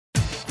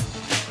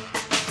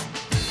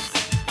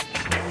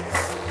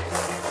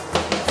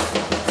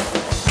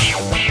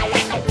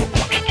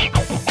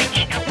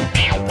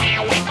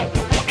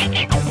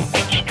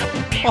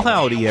Well,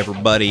 howdy,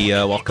 everybody.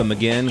 Welcome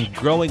again.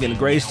 Growing in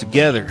Grace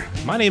Together.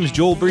 My name is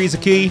Joel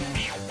Breezekey,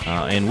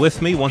 and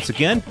with me, once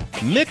again,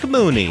 Mick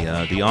Mooney,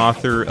 the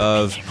author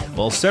of,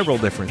 well, several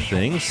different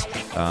things.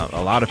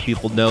 A lot of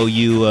people know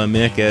you,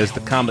 Mick, as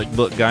the comic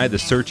book guy, the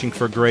Searching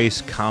for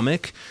Grace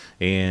comic.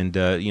 And,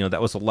 that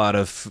was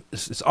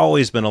it's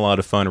always been a lot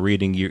of fun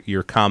reading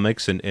your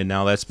comics, and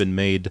now that's been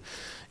made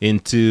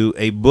into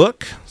a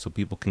book, so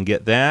people can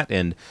get that.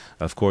 And,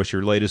 of course,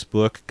 your latest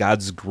book,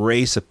 God's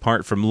Grace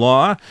Apart from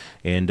Law,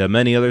 and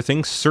many other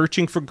things.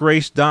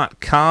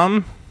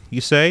 Searchingforgrace.com, you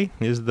say,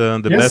 is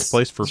the best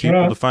place for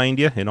people to find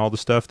you and all the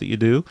stuff that you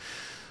do.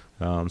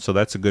 So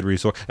that's a good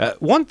resource.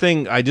 One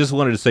thing I just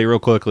wanted to say real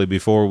quickly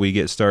before we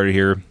get started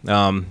here,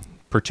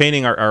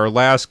 pertaining our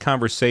last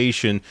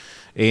conversation,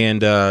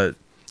 and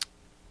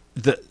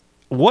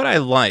what I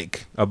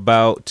like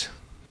about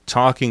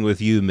talking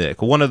with you,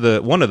 Mick, one of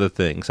the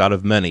things out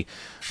of many,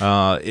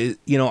 I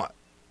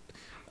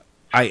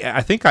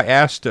think I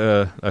asked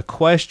a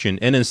question,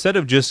 and instead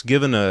of just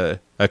giving a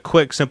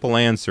quick simple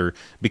answer,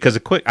 because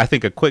I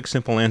think a quick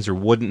simple answer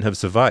wouldn't have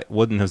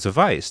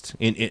sufficed.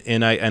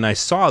 And I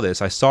saw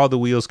the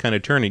wheels kind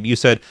of turning. You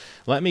said,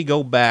 "Let me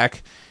go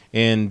back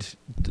and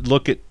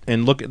look at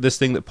this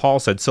thing that Paul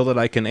said, so that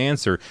I can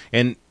answer."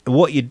 And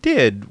what you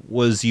did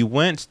was you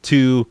went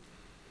to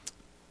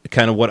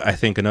kind of what I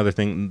think another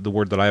thing, the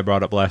word that I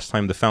brought up last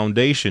time, the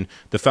foundation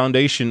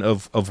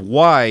of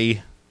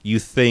why you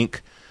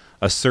think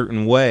a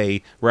certain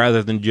way,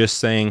 rather than just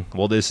saying,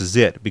 well, this is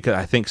it. Because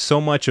I think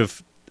so much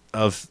of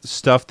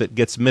stuff that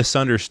gets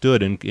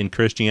misunderstood in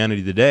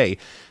Christianity today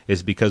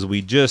is because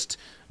we just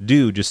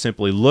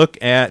simply look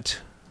at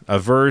a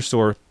verse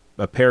or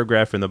a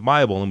paragraph in the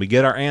Bible and we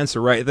get our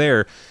answer right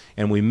there,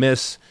 and we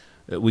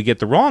get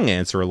the wrong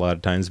answer a lot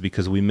of times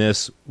because we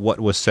miss what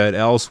was said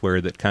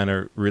elsewhere that kind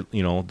of,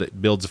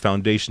 that builds a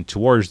foundation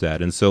towards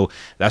that. And so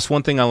that's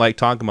one thing I like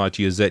talking about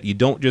you, is that you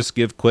don't just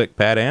give quick,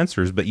 pat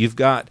answers, but you've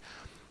got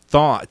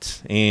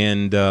thought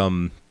and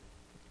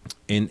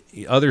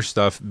other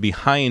stuff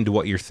behind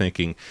what you're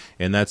thinking.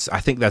 And I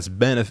think that's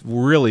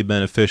really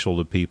beneficial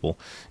to people.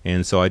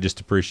 And so I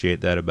just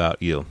appreciate that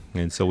about you.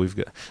 And so we've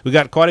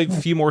got quite a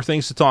few more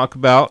things to talk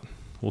about.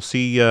 We'll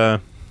see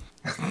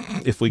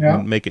if we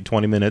can make it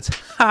 20 minutes.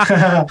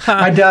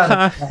 I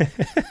doubt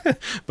it.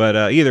 But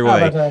either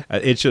way,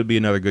 it should be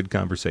another good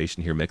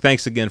conversation here, Mick.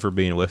 Thanks again for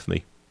being with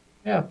me.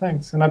 Yeah,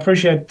 thanks. And I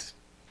appreciate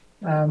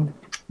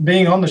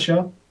being on the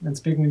show and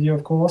speaking with you,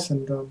 of course.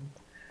 And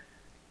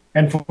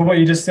for what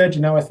you just said,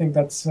 I think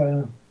that's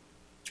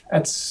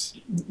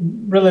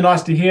really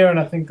nice to hear. And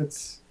I think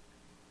it's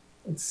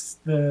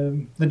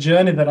the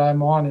journey that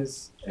I'm on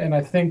is, and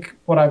I think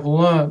what I've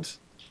learned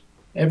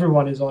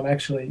everyone is on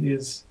actually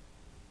is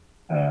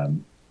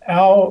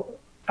our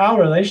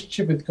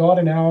relationship with God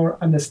and our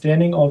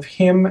understanding of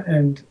Him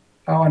and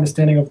our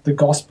understanding of the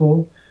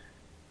gospel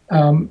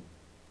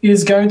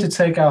is going to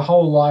take our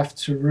whole life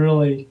to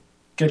really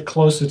get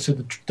closer to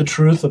the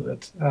truth of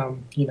it.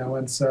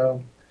 And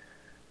so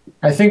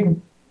I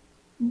think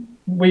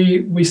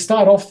we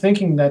start off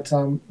thinking that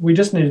we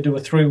just need to do a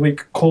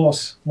 3-week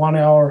course, 1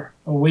 hour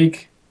a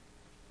week,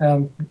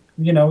 with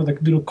a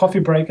little coffee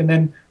break, and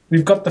then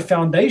we've got the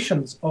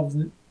foundations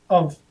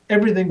of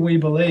everything we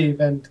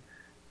believe. And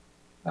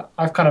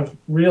I've kind of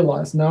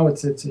realized now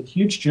it's a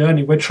huge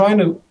journey. We're trying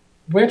to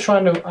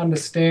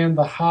understand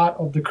the heart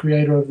of the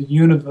Creator of the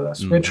universe.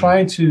 Mm-hmm.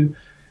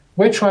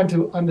 We're trying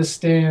to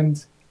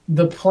understand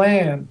the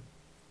plan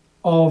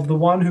of the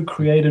one who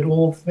created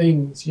all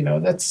things.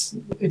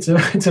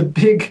 It's a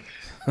big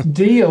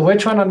deal. We're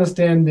trying to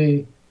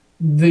understand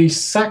the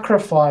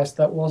sacrifice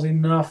that was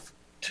enough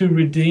to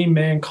redeem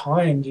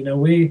mankind.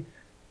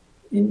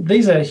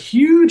 These are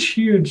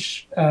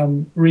huge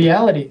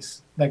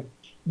realities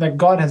that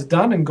God has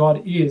done and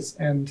God is,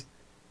 and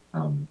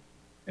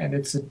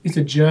it's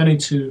a journey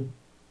to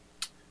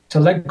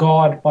let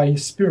God by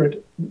His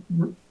Spirit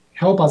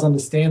help us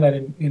understand that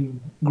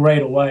in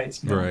greater ways.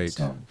 Right.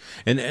 So.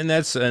 And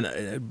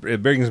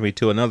it brings me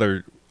to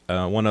another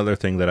one other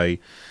thing that I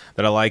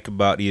like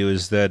about you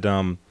is that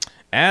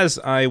as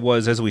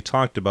we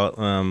talked about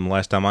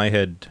last time, I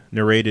had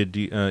narrated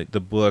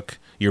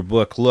your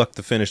book, Look,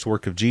 the Finished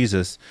Work of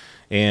Jesus,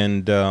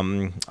 and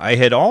I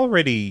had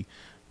already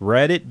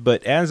read it,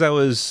 but as I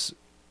was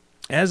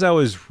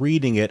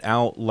reading it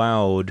out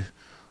loud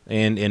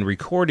and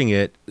recording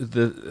it,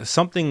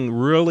 something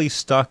really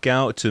stuck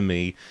out to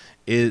me,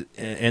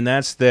 and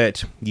that's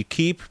that you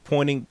keep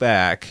pointing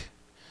back.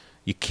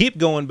 You keep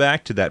going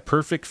back to that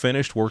perfect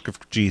finished work of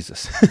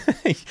Jesus.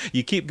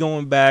 You keep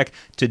going back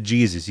to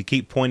Jesus. You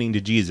keep pointing to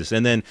Jesus.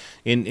 And then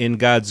in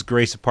God's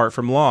Grace Apart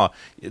from Law,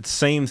 it's the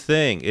same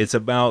thing. It's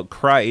about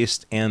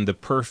Christ and the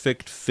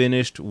perfect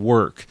finished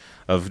work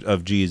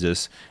of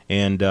Jesus.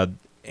 And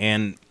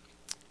then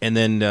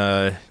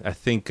I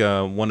think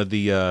one of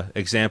the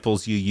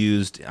examples you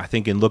used, I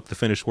think in Look, the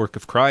Finished Work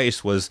of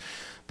Christ, was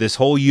this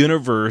whole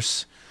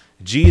universe,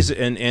 Jesus,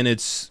 and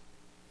it's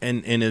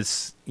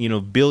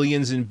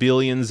billions and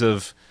billions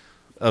of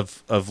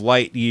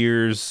light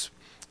years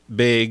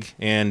big,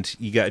 and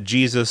you got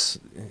Jesus,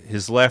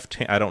 his left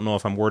hand, I don't know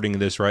if I'm wording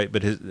this right,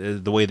 but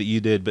the way that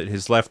you did, but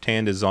his left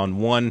hand is on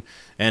one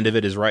end of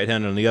it, his right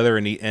hand on the other,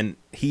 and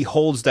he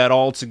holds that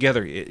all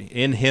together.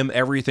 In him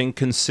everything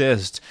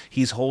consists.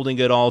 He's holding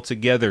it all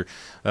together.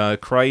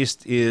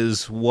 Christ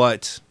is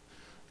what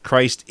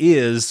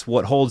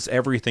holds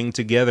everything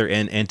together,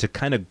 and to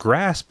kind of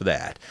grasp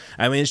that,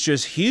 I mean, it's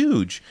just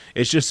huge.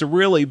 It's just a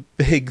really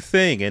big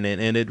thing, and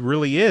it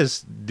really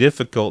is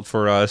difficult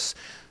for us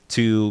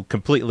to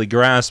completely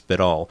grasp it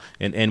all,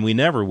 and we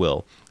never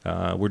will.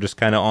 We're just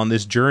kind of on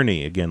this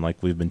journey again,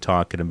 like we've been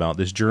talking about,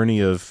 this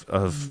journey of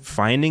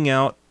finding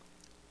out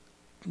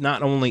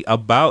not only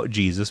about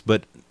Jesus,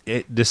 but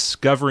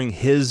discovering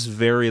his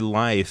very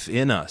life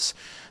in us.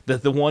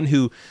 That the one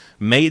who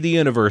made the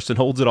universe and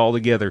holds it all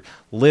together,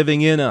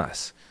 living in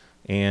us,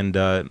 and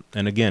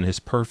again, his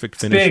perfect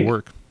finished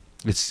work.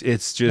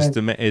 It's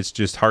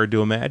just hard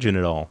to imagine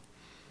it all.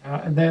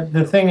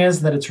 The thing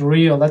is that it's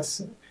real.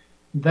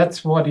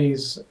 That's what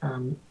is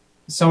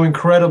so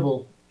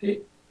incredible.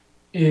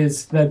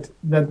 Is that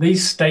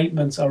these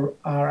statements are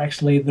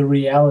actually the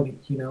reality.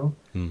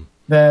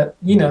 That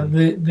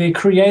the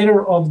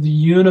creator of the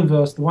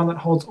universe, the one that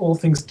holds all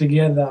things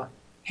together,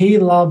 he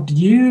loved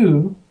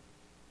you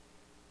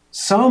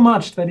so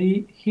much that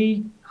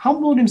he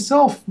humbled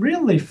himself,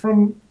 really,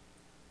 from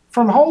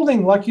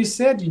holding, like you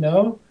said,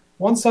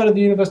 one side of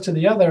the universe to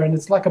the other, and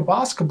it's like a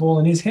basketball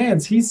in his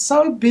hands. He's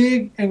so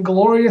big and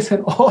glorious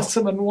and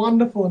awesome and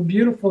wonderful and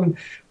beautiful and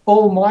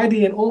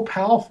almighty and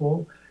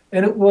all-powerful,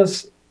 and it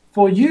was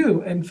for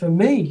you and for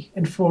me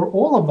and for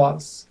all of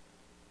us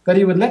that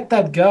he would let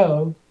that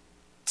go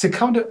to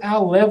come to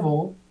our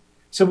level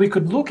so we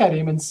could look at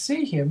him and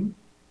see him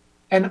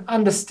and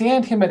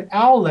understand him at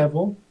our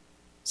level,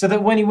 so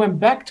that when he went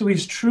back to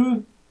his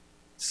true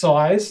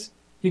size,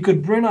 he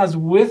could bring us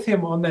with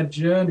him on that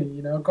journey.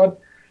 God,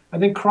 I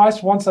think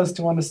Christ wants us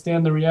to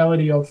understand the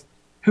reality of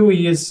who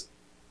he is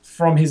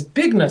from his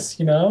bigness,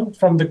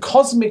 from the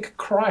cosmic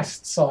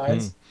Christ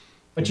size.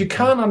 But you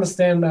can't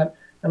understand that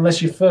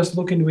unless you first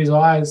look into his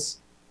eyes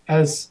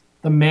as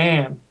the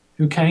man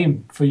who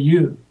came for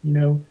you,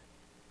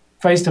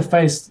 face to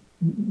face.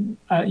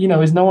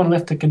 Is no one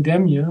left to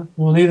condemn you?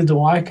 Well, neither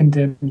do I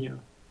condemn you.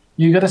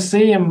 You got to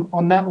see him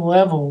on that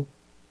level,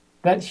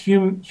 that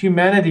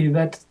humanity,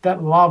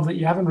 that love that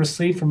you haven't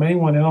received from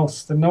anyone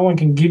else, that no one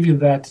can give you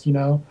that,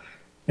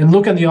 and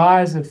look in the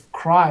eyes of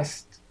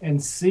Christ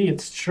and see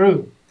it's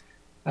true,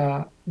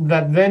 that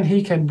then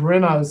he can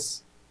bring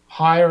us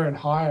higher and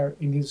higher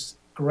in his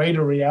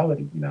greater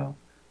reality,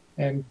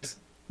 and,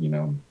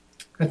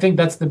 I think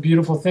that's the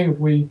beautiful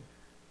thing.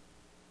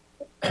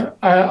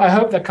 I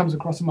hope that comes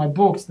across in my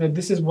books, that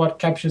this is what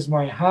captures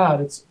my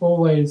heart. It's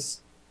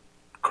always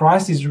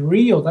Christ is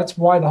real. That's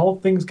why the whole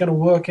thing's going to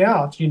work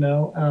out,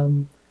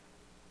 and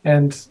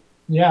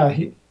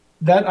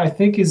that I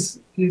think is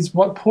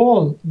what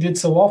Paul did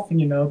so often.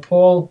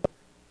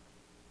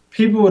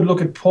 People would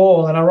look at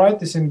Paul, and I write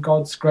this in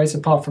God's Grace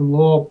Apart from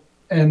Law,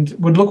 and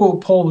would look at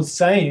what Paul was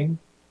saying,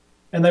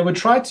 and they would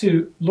try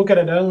to look at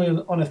it only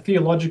on a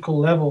theological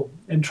level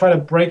and try to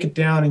break it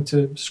down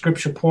into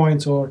scripture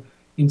points or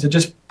into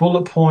just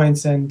bullet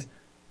points, and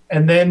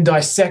then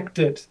dissect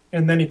it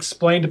and then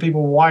explain to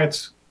people why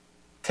it's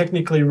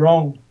technically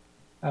wrong.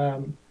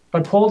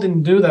 But Paul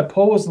didn't do that.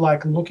 Paul was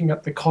like looking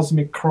at the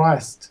cosmic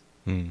Christ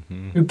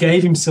who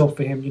gave himself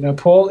for him.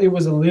 Paul, it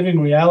was a living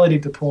reality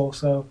to Paul.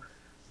 So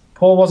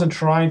Paul wasn't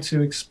trying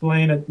to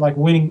explain it like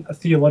winning a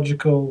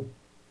theological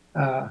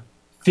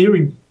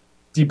theory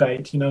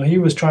debate. He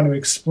was trying to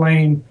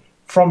explain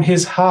from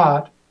his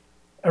heart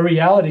a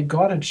reality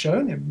God had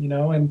shown him,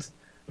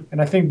 and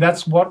I think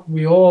that's what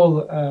we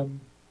all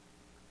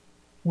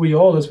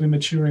as we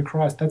mature in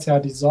Christ, that's our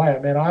desire.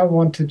 Man, I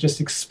want to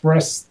just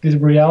express the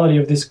reality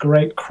of this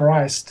great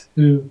Christ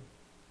who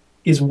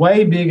is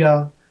way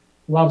bigger,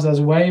 loves us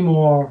way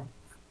more,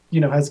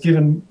 has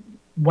given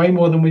way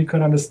more than we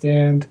could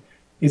understand,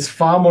 is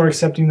far more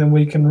accepting than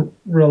we can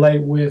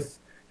relate with,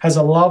 has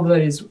a love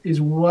that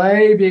is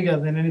way bigger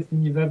than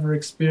anything you've ever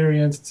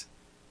experienced.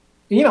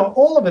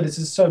 All of it is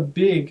just so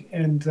big,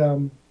 and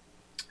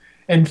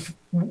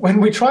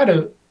when we try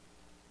to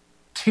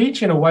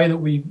teach in a way that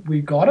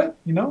we got it,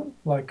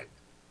 like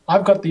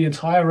I've got the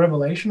entire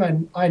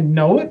revelation, I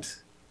know it,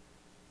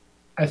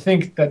 I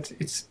think that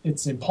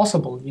it's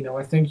impossible.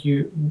 I think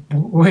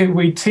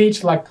we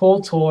teach like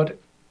Paul taught,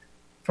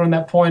 from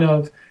that point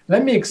of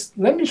let me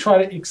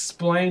try to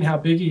explain how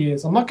big he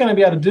is. I'm not going to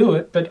be able to do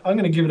it, but I'm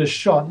going to give it a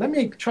shot. Let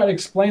me try to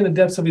explain the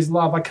depths of his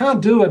love. I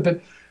can't do it,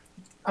 but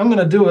I'm going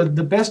to do it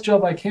the best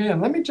job I can.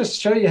 Let me just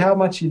show you how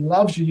much he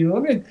loves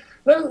you.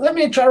 Let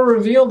me try to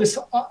reveal this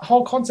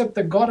whole concept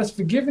that God has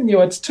forgiven you.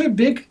 It's too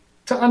big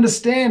to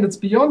understand. It's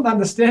beyond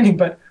understanding,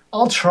 but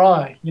I'll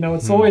try.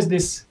 It's always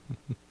this,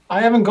 I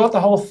haven't got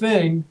the whole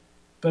thing,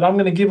 but I'm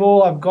going to give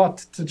all I've got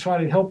to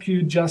try to help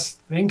you just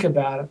think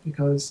about it.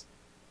 Because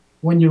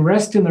when you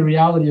rest in the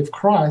reality of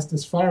Christ,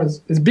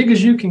 as big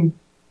as you can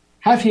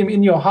have him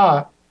in your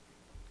heart,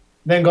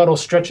 then God will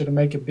stretch it and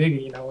make it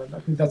bigger, and I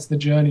think that's the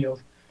journey of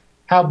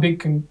how big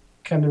can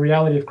can the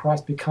reality of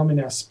Christ become in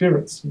our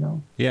spirits, you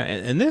know? Yeah,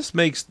 and this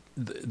makes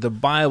the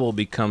Bible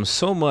become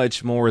so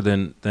much more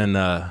than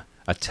a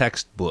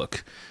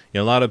textbook. You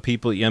know, a lot of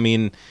people, I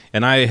mean,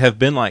 and I have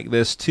been like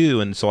this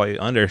too, and so I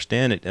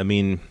understand it. I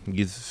mean,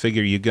 you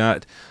figure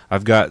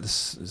I've got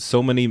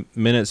so many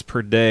minutes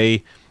per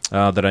day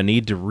that I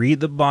need to read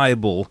the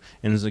Bible,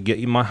 and so get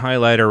my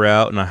highlighter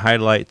out, and I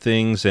highlight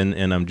things,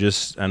 and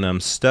I'm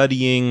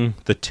studying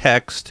the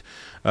text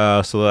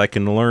so that I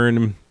can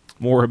learn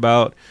more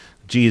about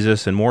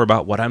Jesus and more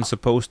about what I'm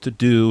supposed to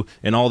do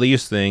and all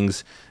these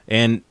things.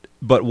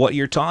 But what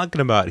you're talking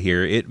about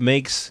here, it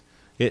makes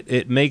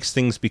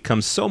things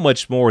become so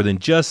much more than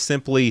just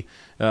simply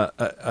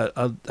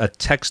a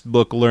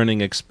textbook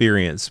learning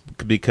experience.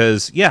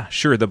 Because yeah,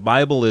 sure, the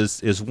Bible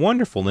is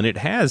wonderful, and it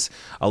has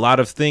a lot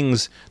of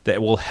things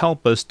that will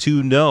help us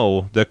to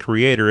know the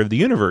Creator of the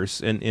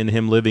universe and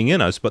Him living in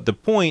us. But the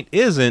point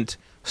isn't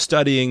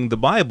studying the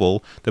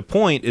Bible. The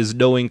point is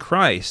knowing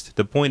Christ.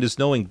 The point is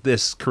knowing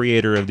this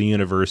Creator of the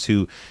universe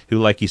who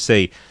like you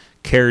say,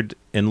 cared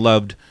and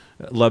loved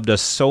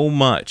us so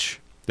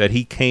much that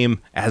He came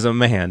as a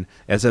man,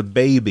 as a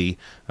baby,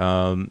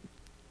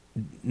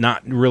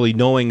 not really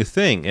knowing a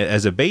thing.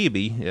 As a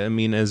baby,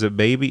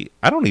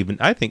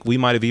 I think we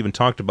might have even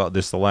talked about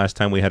this the last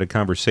time we had a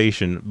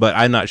conversation, but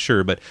I'm not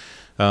sure. But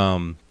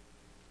and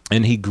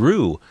He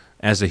grew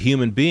as a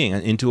human being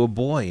into a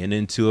boy and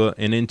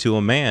into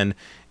a man,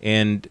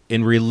 and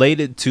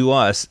related to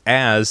us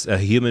as a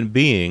human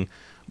being.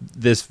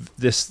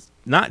 This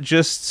not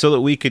just so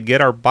that we could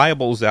get our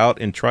Bibles out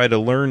and try to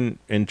learn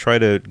and try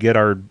to get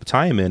our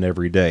time in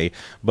every day,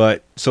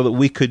 but so that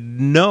we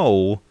could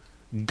know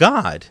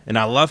God. And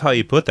I love how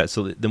you put that.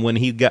 So that then when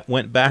He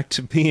went back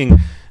to being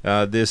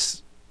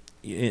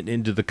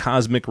into the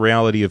cosmic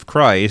reality of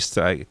Christ,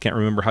 I can't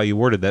remember how you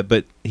worded that,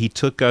 but He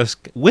took us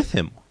with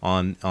Him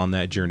on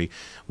that journey.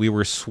 We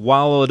were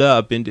swallowed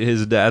up into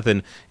His death,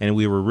 and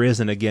we were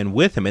risen again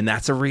with Him. And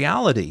that's a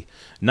reality,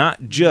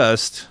 not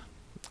just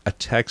a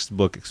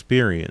textbook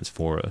experience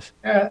for us.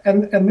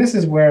 And this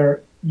is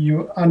where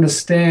you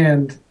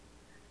understand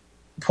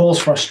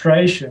Paul's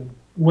frustration,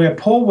 where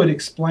Paul would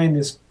explain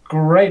this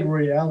great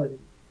reality,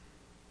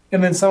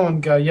 and then someone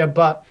would go, yeah,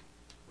 but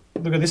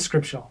look at this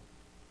scripture.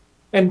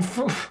 And,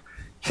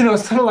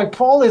 it's sort of like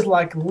Paul is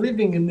like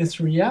living in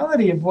this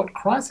reality of what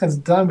Christ has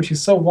done, which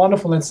is so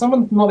wonderful. And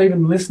someone's not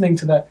even listening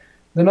to that.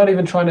 They're not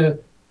even trying to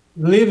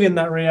live in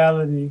that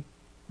reality.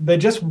 They're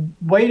just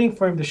waiting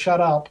for him to shut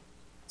up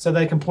so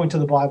they can point to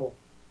the Bible.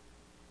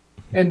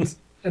 And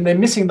they're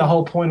missing the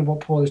whole point of what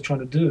Paul is trying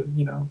to do,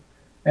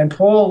 And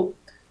Paul,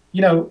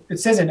 it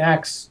says in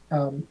Acts,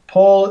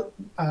 Paul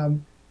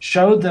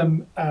showed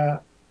them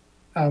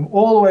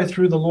all the way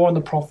through the law and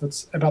the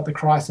prophets about the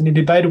Christ, and he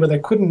debated where they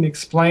couldn't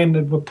explain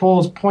it. But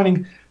Paul's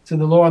pointing to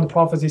the law and the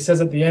prophets. He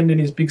says at the end in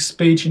his big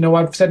speech,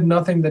 I've said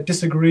nothing that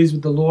disagrees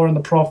with the law and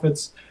the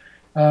prophets.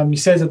 He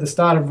says at the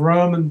start of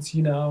Romans,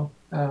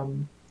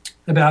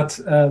 about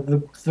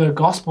the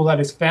gospel that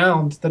is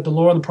found, that the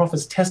law and the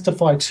prophets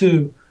testify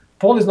to.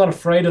 Paul is not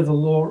afraid of the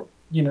law,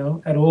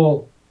 at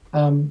all.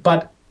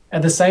 But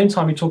at the same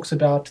time, he talks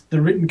about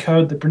the written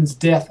code that brings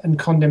death and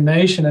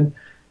condemnation.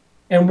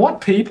 And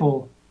what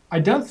people, I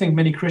don't think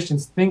many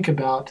Christians think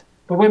about,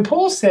 but when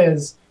Paul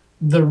says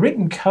the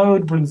written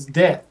code brings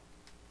death,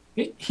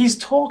 he's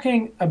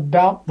talking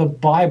about the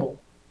Bible.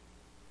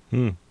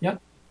 Yeah,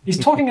 he's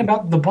talking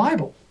about the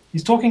Bible.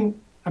 He's talking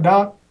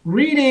about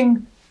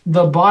reading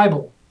the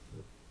Bible.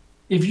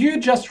 If you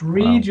just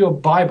read your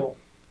Bible,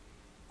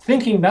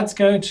 thinking that's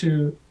going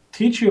to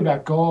teach you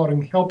about God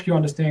and help you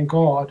understand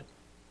God,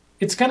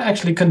 it's going to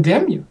actually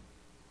condemn you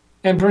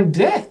and bring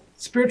death,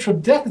 spiritual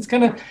death. It's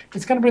going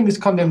to bring this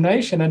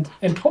condemnation.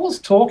 And Paul's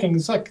talking,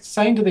 it's like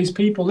saying to these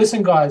people,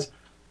 listen, guys,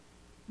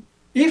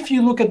 if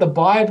you look at the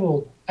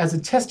Bible as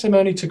a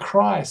testimony to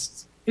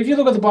Christ, if you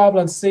look at the Bible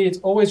and see it's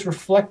always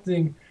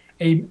reflecting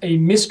a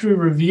mystery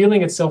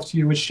revealing itself to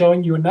you, is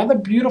showing you another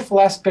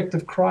beautiful aspect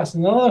of Christ,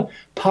 another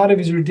part of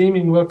His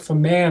redeeming work for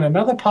man,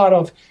 another part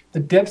of the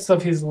depths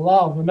of His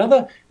love,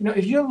 another,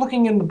 if you're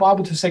looking in the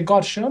Bible to say,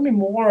 God, show me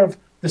more of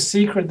the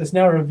secret that's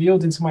now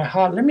revealed into my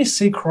heart, let me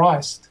see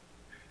Christ,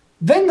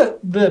 then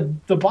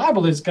the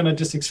Bible is going to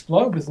just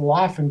explode with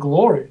life and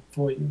glory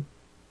for you.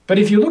 But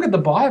if you look at the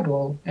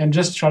Bible and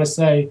just try to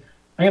say,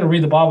 I'm going to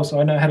read the Bible so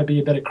I know how to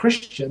be a better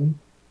Christian,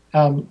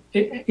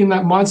 in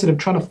that mindset of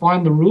trying to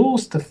find the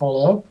rules to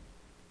follow,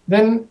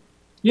 then,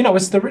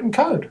 it's the written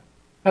code.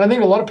 And I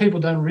think a lot of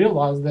people don't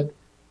realize that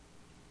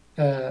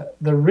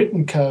the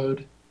written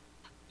code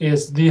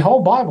is the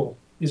whole Bible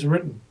is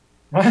written,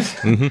 right?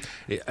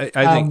 Mm-hmm.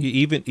 I think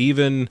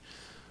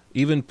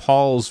even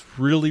Paul's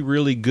really,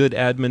 really good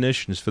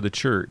admonitions for the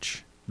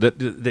church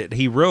that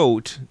he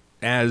wrote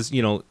as,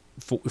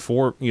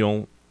 for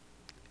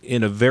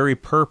in a very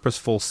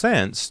purposeful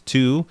sense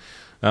to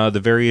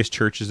the various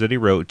churches that he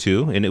wrote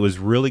to, and it was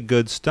really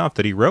good stuff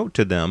that he wrote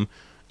to them.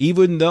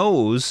 Even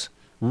those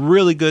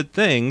really good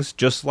things,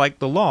 just like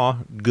the law,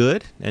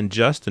 good and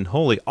just and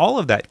holy, all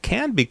of that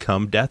can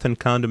become death and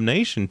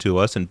condemnation to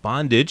us and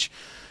bondage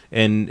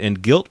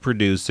and guilt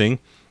producing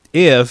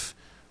if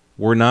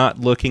we're not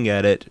looking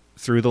at it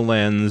through the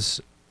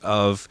lens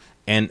of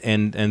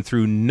and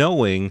through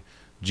knowing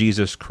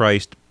Jesus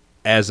Christ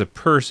as a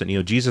person,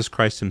 Jesus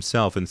Christ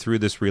himself, and through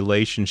this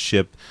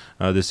relationship,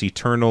 this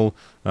eternal,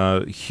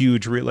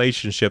 huge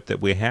relationship that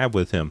we have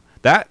with him.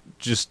 That's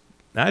just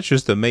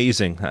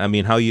amazing. I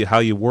mean, how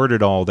you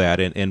worded all that,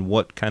 and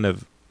what kind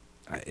of,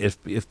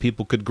 if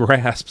people could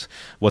grasp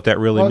what that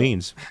really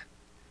means.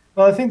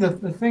 Well, I think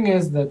the thing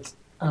is that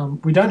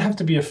we don't have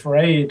to be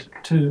afraid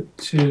to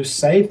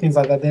say things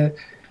like that.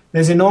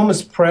 There's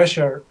enormous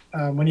pressure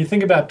when you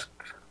think about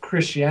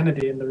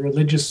Christianity and the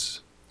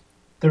religious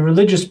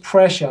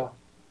pressure,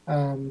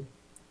 that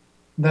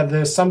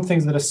there's some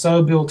things that are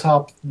so built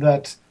up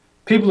that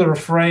people are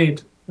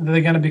afraid that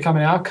they're going to become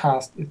an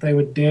outcast if they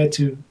would dare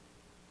to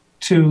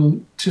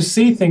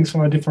see things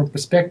from a different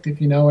perspective,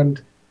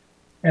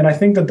 and I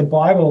think that the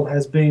Bible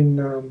has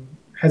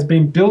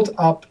been built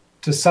up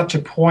to such a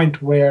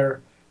point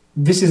where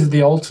this is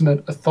the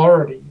ultimate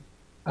authority,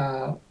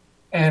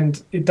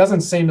 and it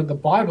doesn't seem that the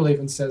Bible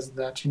even says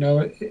that.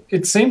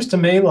 It seems to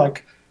me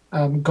like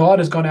God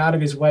has gone out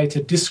of his way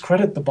to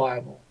discredit the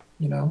Bible,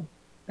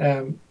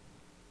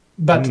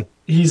 but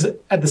he's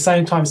at the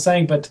same time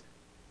saying, but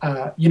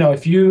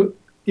if you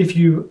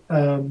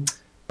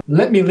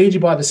let me lead you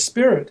by the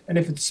Spirit, and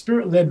if it's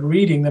Spirit-led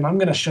reading, then I'm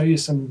going to show you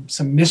some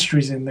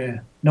mysteries in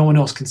there no one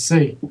else can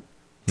see.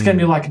 It's going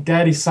to be like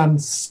daddy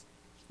son's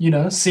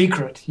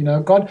secret,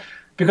 God,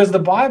 because the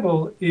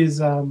Bible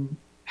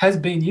has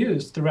been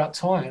used throughout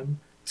time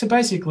to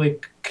basically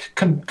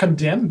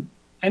condemn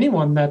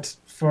anyone that,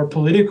 for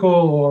political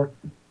or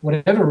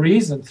whatever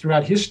reason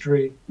throughout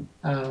history,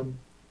 in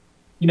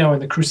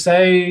the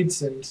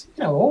Crusades and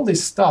all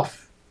this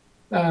stuff,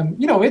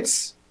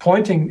 it's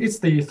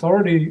the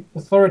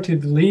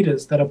authoritative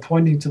leaders that are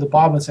pointing to the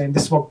Bible and saying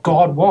this is what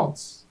God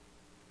wants,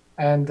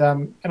 and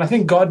I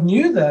think God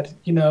knew that,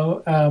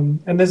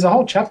 and there's a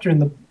whole chapter in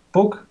the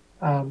book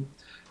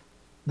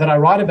that I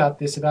write about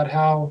this, about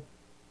how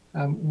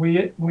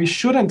we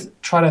shouldn't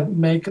try to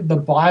make the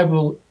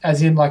Bible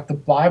as in like the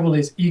Bible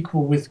is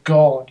equal with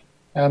God,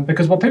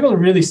 because what people are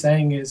really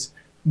saying is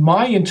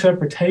my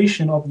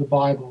interpretation of the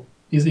Bible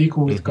is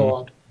equal with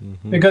God,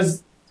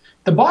 because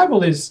the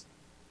Bible is,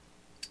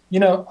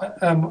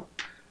 the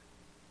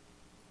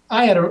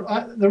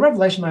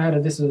revelation I had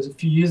of this was a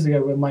few years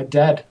ago when my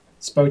dad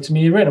spoke to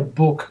me. He read a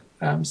book,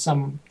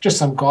 some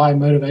guy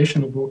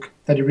motivational book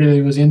that he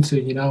really was into,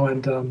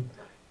 and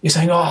he's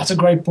saying, "Oh, it's a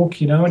great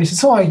book," and he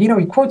says, "Oh,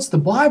 he quotes the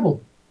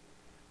Bible."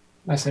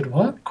 I said,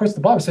 "What? Quotes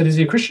the Bible?" I said, "Is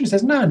he a Christian?" He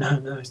says, No,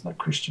 he's not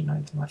Christian, or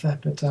anything like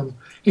that. But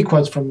he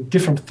quotes from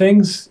different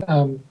things,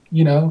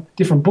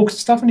 different books and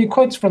stuff, and he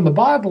quotes from the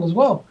Bible as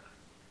well.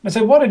 I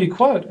said, "What did he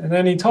quote?" And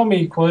then he told me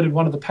he quoted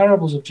one of the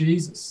parables of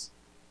Jesus,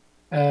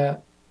 and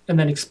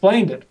then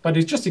explained it. But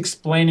he's just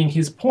explaining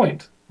his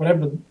point,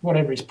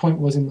 whatever his point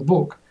was in the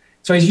book.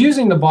 So he's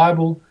using the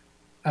Bible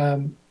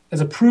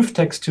as a proof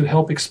text to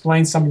help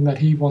explain something that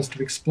he wants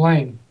to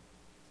explain.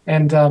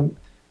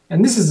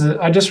 And this is,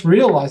 I just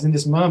realized in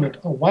this moment,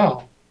 oh,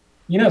 wow.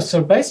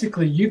 So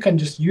basically you can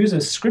just use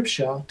a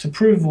scripture to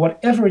prove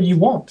whatever you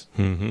want.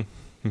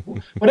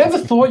 Whatever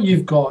thought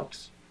you've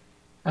got,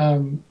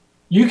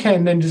 you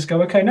can then just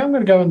go, okay, now I'm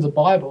going to go into the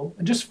Bible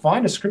and just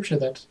find a scripture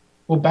that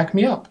will back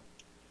me up.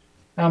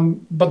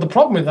 But the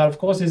problem with that, of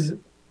course, is,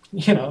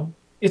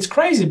 it's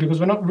crazy because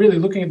we're not really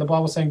looking at the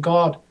Bible saying,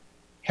 God,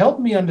 help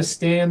me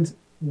understand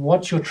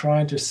what you're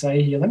trying to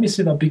say here. Let me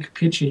see the big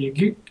picture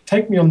here.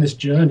 Take me on this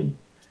journey.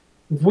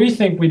 If we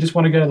think we just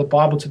want to go to the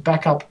Bible to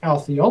back up our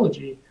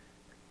theology,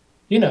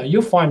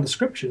 you'll find the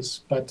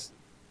scriptures, but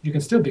you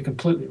can still be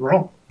completely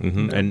wrong.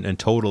 And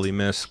totally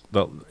miss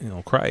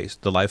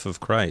Christ, the life of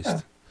Christ.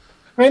 Yeah.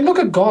 I mean, look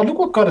at God. Look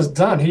what God has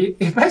done. He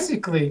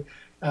basically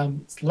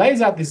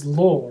lays out this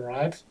law,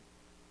 right,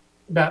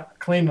 about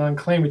clean and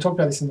unclean. We talked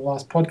about this in the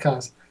last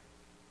podcast.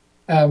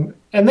 And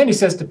then he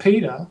says to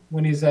Peter,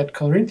 when he's at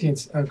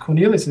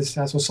Cornelius'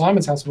 house or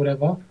Simon's house or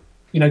whatever,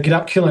 get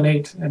up, kill and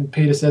eat. And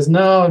Peter says,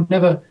 no,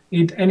 never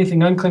eat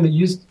anything unclean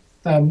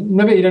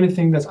never eat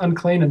anything that's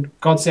unclean. And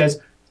God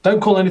says,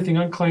 don't call anything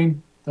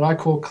unclean that I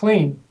call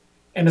clean.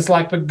 And it's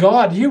like, but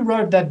God, you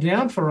wrote that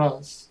down for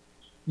us.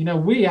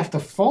 We have to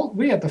follow.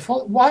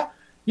 Why?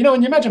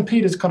 And you imagine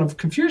Peter's kind of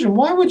confusion.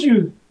 Why would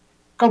you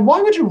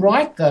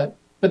write that?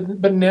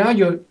 But now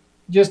you're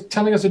just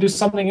telling us to do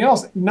something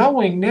else,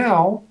 knowing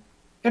now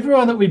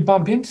everyone that we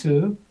bump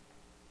into,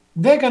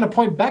 they're going to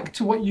point back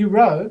to what you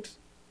wrote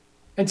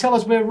and tell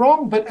us we're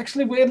wrong. But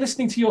actually, we're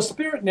listening to your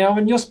Spirit now,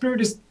 and your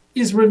Spirit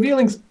is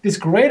revealing this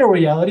greater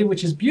reality,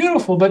 which is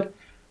beautiful. But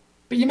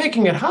you're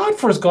making it hard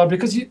for us, God,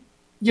 because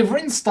you've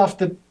written stuff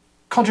that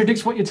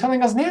contradicts what you're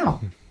telling us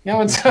now.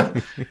 And so,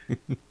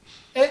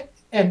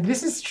 and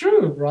this is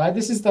true, right?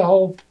 This is the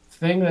whole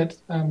thing that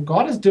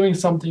God is doing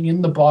something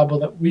in the Bible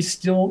that we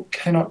still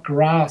cannot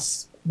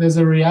grasp. There's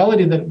a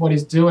reality that what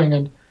He's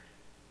doing,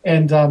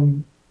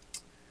 and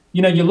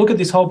you look at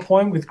this whole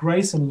point with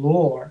grace and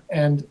law,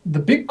 and the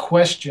big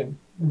question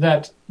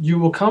that you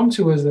will come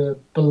to as a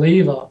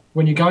believer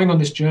when you're going on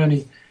this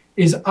journey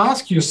is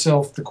ask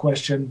yourself the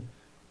question,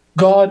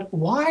 God,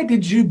 why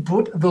did you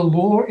put the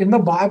law in the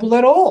Bible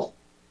at all?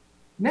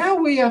 Now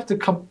we have to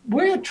come,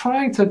 we're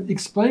trying to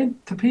explain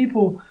to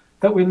people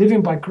that we're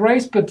living by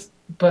grace, but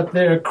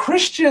they're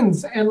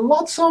Christians and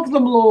lots of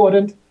them,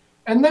 Lord,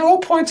 and they all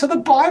point to the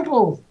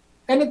Bible.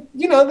 And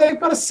they've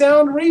got a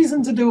sound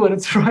reason to do it.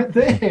 It's right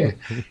there.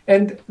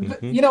 And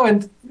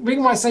and we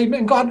might say,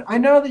 man, God, I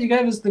know that you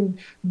gave us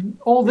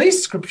all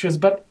these scriptures,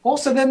 but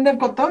also then they've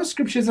got those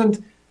scriptures,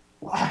 and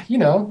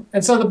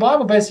and so the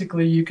Bible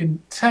basically you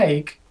can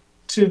take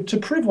to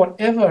prove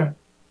whatever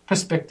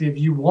perspective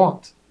you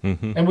want.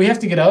 And we have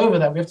to get over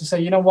that. We have to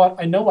say, you know what?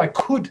 I know I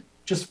could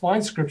just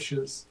find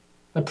scriptures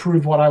that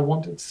prove what I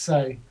wanted to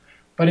say.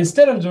 But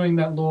instead of doing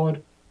that,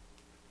 Lord,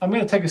 I'm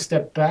going to take a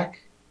step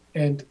back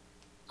and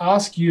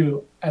ask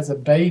you as a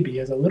baby,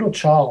 as a little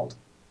child,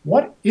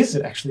 what is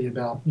it actually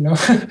about?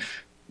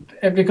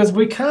 And because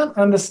we can't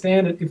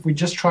understand it if we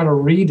just try to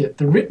read it.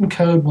 The written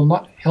code will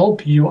not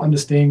help you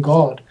understand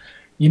God.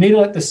 You need to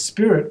let the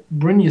Spirit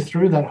bring you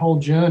through that whole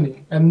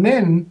journey. And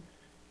then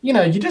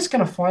you're just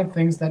going to find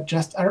things that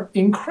just are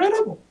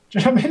incredible. Do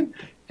you know what I mean?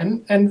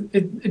 And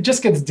it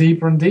just gets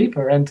deeper and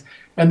deeper. And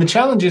the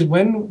challenge is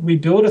when we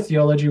build a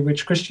theology,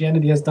 which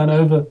Christianity has done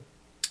over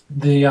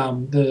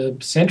the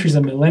centuries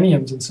and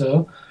millenniums and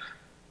so,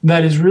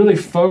 that is really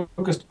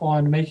focused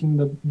on making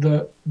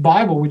the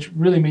Bible, which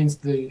really means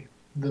the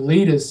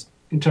leader's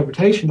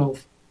interpretation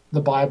of the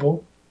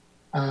Bible,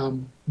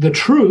 the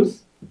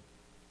truth.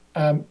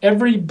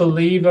 Every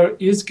believer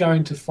is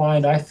going to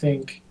find, I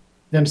think,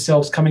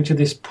 themselves coming to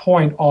this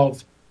point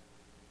of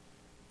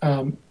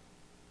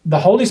the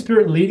Holy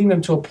Spirit leading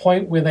them to a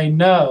point where they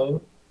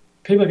know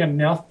people are going to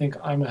now think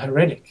I'm a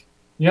heretic.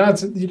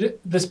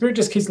 The Spirit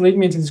just keeps leading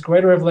me into this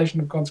greater revelation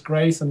of God's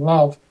grace and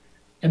love,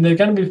 and they're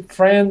going to be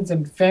friends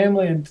and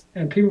family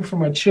and people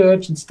from our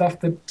church and stuff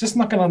that just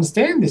not going to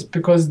understand this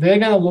because they're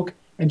going to look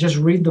and just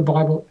read the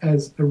Bible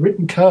as a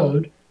written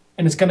code,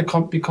 and it's going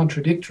to be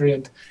contradictory.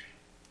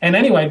 And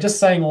anyway, just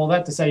saying all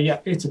that to say, yeah,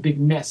 it's a big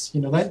mess.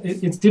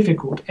 It's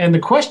difficult. And the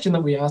question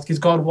that we ask is,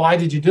 God, why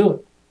did you do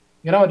it?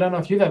 I don't know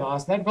if you've ever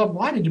asked that. God,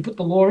 why did you put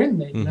the law in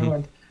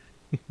there?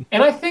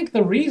 And I think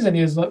the reason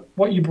is that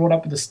what you brought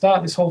up at the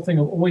start, this whole thing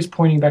of always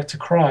pointing back to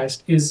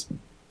Christ, is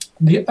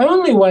the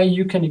only way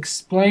you can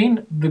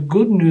explain the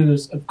good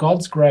news of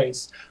God's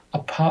grace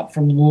apart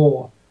from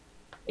law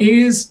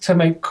is to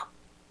make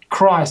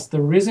Christ,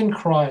 the risen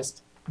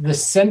Christ, the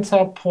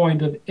center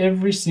point of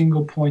every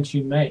single point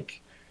you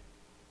make.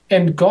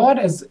 And God,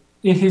 as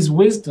in his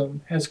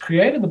wisdom, has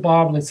created the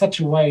Bible in such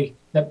a way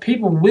that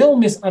people will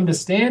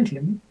misunderstand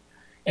him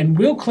and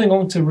will cling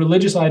on to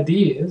religious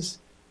ideas.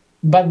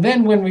 But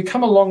then when we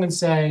come along and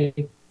say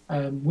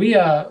we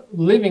are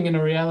living in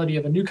a reality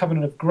of a new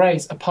covenant of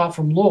grace apart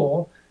from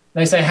law,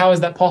 they say, how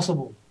is that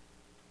possible?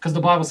 Because the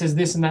Bible says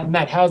this and that and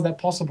that. How is that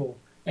possible?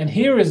 And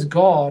here is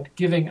God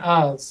giving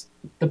us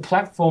the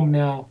platform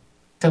now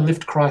to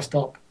lift Christ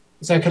up.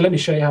 Say, okay, let me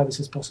show you how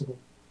this is possible.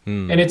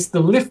 And it's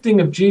the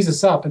lifting of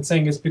Jesus up and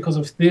saying it's because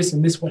of this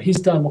and this, what he's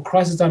done, what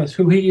Christ has done, is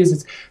who he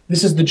is.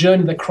 This is the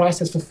journey that Christ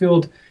has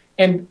fulfilled.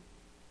 And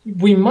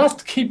we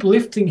must keep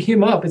lifting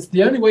him up. It's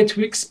the only way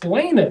to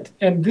explain it.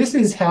 And this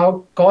is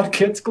how God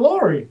gets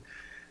glory.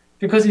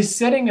 Because he's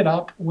setting it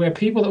up where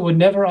people that would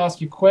never ask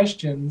you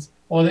questions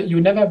or that you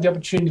would never have the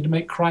opportunity to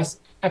make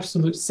Christ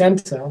absolute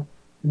center,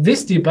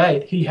 this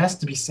debate, he has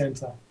to be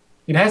center.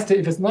 It has to.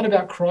 If it's not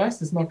about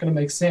Christ, it's not going to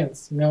make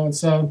sense. And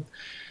so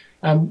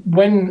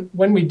when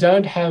we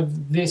don't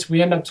have this,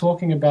 we end up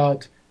talking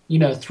about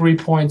 3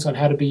 points on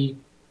how to be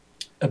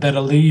a better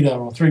leader,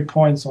 or 3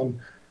 points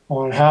on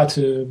how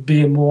to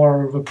be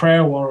more of a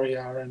prayer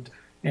warrior,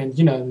 and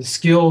the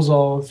skills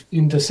of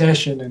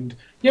intercession, and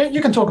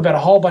you can talk about a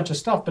whole bunch of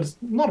stuff, but it's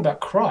not about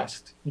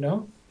Christ.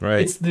 Right.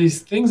 It's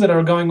these things that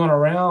are going on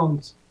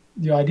around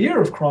the idea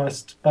of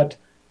Christ, but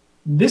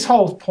this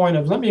whole point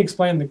of let me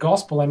explain the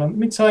gospel, and let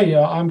me tell you,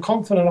 I'm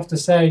confident enough to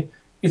say,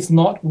 it's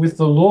not with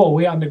the law.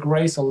 We're under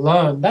grace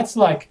alone. That's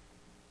like,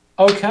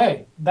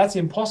 okay, that's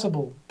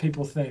impossible,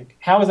 people think.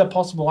 How is that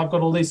possible? I've got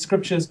all these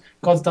scriptures,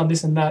 God's done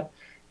this and that.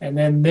 And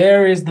then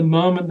there is the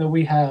moment that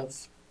we have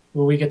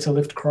where we get to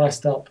lift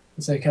Christ up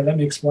and say, okay, let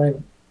me explain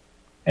it.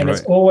 And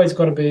It's always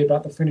got to be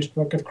about the finished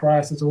work of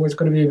Christ. It's always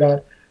got to be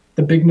about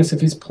the bigness of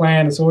his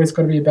plan. It's always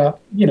got to be about,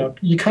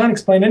 you can't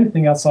explain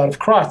anything outside of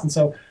Christ. And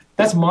so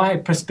that's my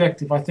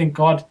perspective. I think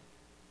God,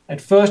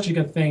 at first you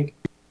can think,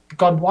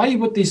 God, why you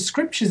put these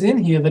scriptures in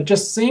here that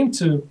just seem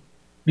to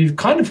be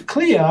kind of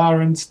clear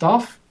and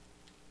stuff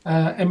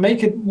and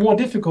make it more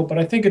difficult? But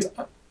I think it's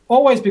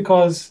always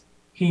because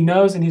he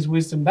knows in his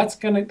wisdom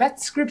that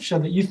scripture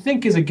that you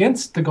think is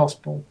against the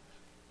gospel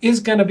is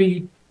going to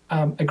be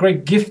a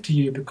great gift to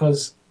you,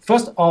 because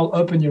first I'll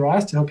open your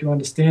eyes to help you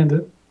understand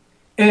it.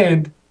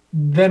 And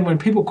then when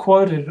people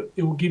quote it,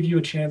 it will give you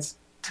a chance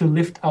to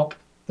lift up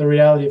the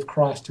reality of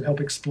Christ, to help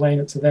explain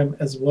it to them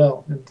as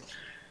well. And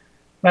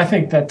I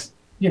think that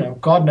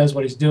God knows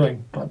what he's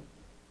doing, but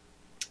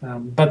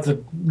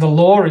the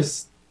law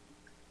is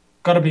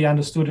got to be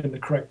understood in the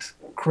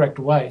correct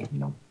way, you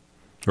know.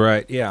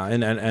 Right. Yeah.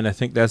 And I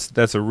think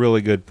that's a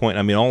really good point.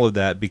 I mean, all of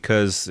that,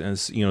 because,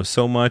 as you know,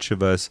 so much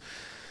of us,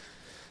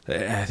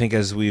 I think,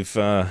 as we've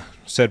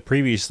said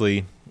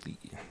previously,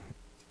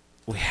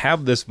 we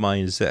have this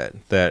mindset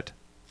that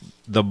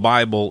the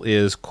Bible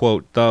is,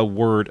 quote, the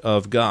Word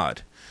of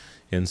God.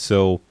 And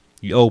so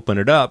you open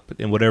it up,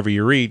 and whatever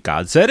you read,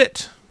 God said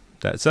it.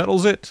 That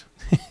settles it.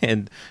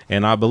 and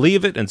I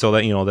believe it. And so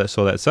that, you know, that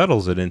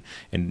settles it.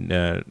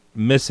 And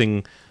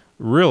missing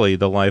really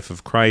the life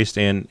of Christ.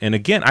 And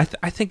again,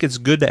 I think it's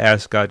good to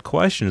ask God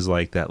questions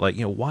like that. Like,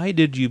 you know, why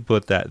did you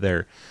put that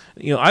there?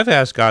 You know, I've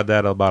asked God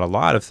that about a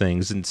lot of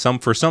things, and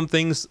for some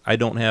things I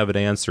don't have an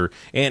answer.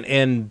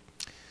 And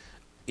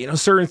you know,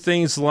 certain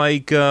things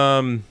like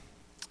certain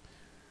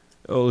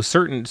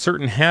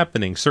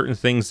happenings, certain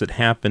things that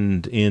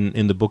happened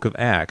in the book of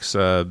Acts.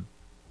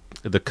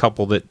 The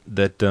couple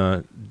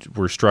that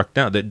were struck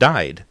down, that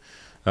died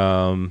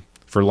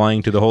for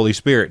lying to the Holy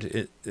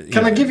Spirit.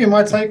 Can I give you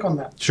my take on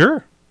that?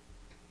 Sure.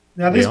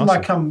 Now, this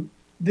might come.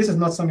 This is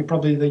not something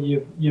probably that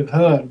you've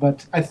heard,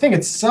 but I think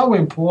it's so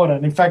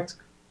important. In fact,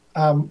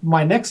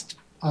 my next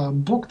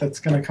book that's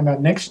going to come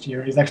out next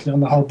year is actually on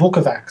the whole book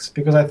of Acts,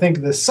 because I think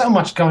there's so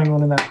much going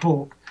on in that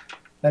book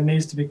that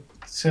needs to be,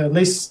 so at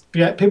least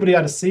people to be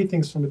able to see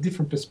things from a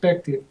different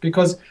perspective.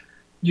 Because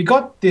you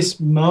got this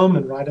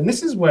moment, right? And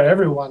this is where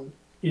everyone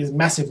is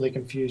massively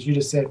confused. You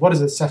just said, what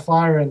is it,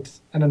 Sapphira and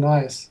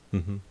Ananias?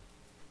 Mm-hmm.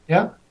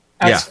 Yeah?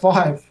 Acts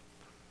 5.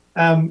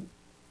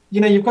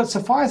 You know, you've got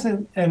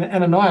Sapphira and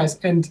Ananias,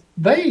 and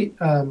they,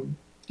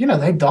 you know,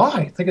 they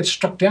die. They get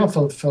struck down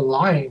for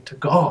lying to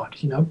God,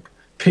 you know,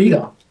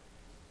 Peter.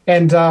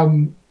 And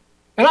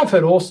I've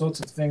heard all sorts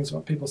of things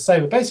what people say,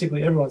 but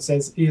basically everyone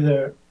says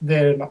either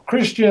they're not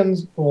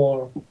Christians,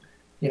 or,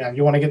 you know,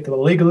 you want to get to the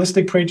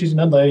legalistic preachers,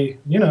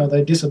 you know,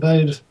 they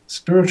disobeyed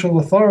spiritual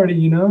authority,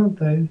 you know,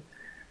 they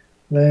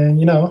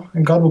you know,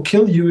 and God will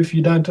kill you if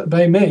you don't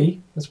obey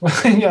me. That's why,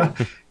 you know,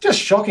 just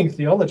shocking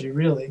theology,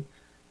 really.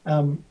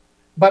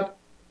 But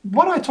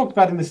what I talked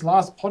about in this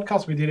last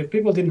podcast we did, if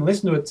people didn't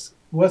listen to it, it's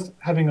worth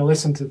having a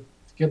listen to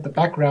get the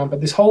background.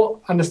 But this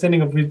whole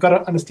understanding of, we've got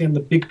to understand the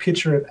big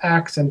picture of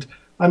Acts and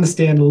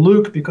understand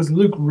Luke, because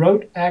Luke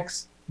wrote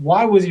Acts.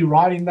 Why was he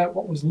writing that?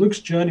 What was Luke's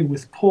journey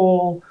with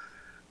Paul?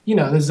 You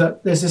know, there's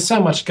just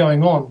so much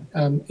going on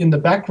in the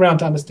background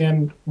to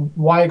understand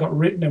why it got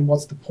written and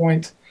what's the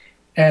point.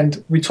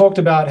 And we talked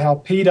about how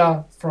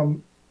Peter,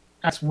 from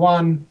Acts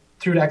 1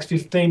 through to Acts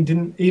 15,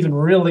 didn't even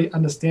really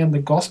understand the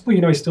gospel. You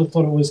know, he still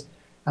thought it was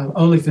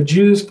only for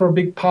Jews for a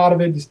big part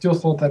of it. He still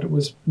thought that it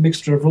was a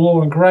mixture of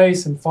law and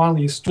grace. And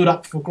finally, he stood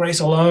up for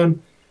grace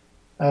alone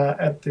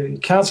at the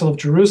Council of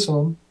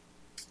Jerusalem.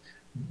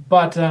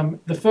 But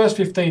the first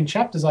 15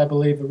 chapters, I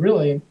believe, are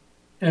really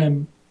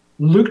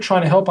Luke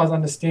trying to help us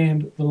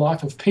understand the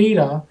life of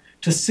Peter,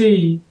 to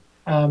see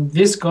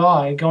this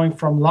guy going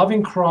from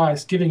loving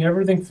Christ, giving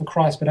everything for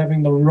Christ, but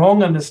having the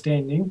wrong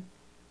understanding,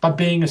 but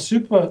being a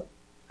super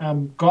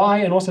guy,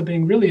 and also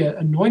being really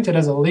anointed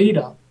as a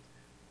leader,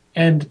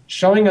 and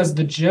showing us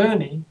the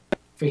journey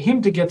for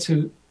him to get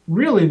to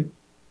really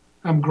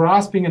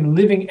grasping and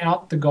living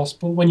out the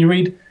gospel. When you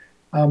read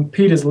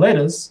Peter's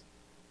letters,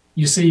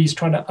 you see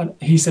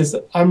he says,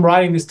 I'm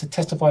writing this to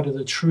testify to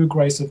the true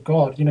grace of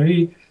God. You know,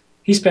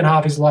 he spent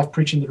half his life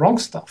preaching the wrong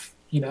stuff,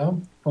 you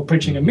know, or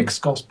preaching a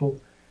mixed gospel.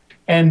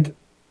 And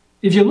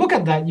if you look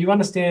at that, you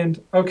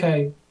understand,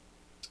 okay,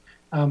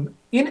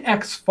 in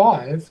Acts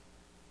 5,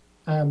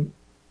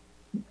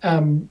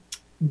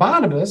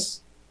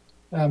 Barnabas,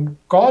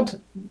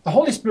 God, the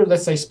Holy Spirit,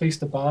 let's say, speaks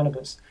to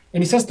Barnabas.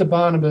 And he says to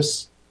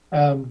Barnabas,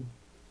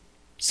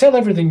 sell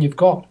everything you've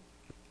got,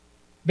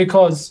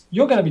 because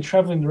you're going to be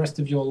traveling the rest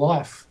of your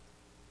life.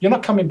 You're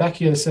not coming back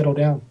here to settle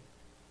down.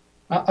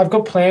 I've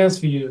got plans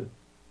for you.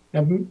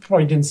 Now,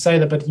 probably didn't say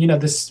that, but, you know,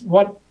 this,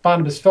 what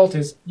Barnabas felt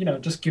is, you know,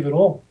 just give it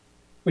all,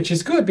 which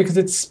is good because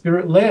it's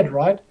spirit-led,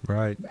 right?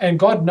 Right. And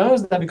God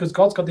knows that, because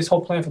God's got this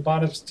whole plan for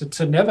Barnabas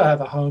to never have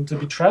a home, to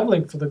be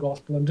traveling for the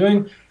gospel and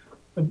doing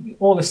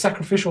all the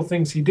sacrificial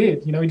things he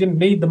did. You know, he didn't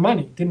need the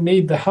money, didn't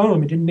need the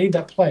home, he didn't need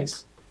that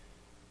place.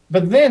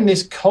 But then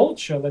this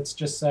culture, let's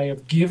just say,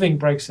 of giving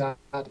breaks out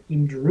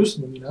in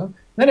Jerusalem, you know.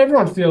 Then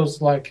everyone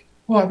feels like,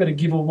 well, I've got to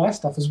give all my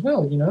stuff as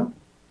well, you know.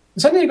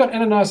 And so then you've got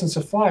Ananias and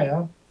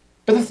Sapphira.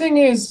 But the thing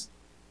is,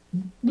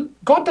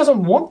 God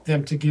doesn't want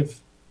them to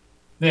give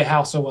their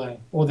house away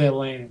or their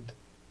land,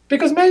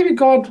 because maybe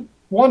God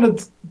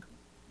wanted,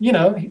 you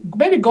know,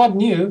 maybe God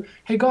knew,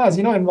 hey guys,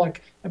 you know, in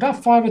like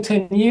about 5 or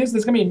 10 years,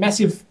 there's going to be a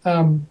massive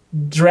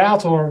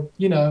drought, or,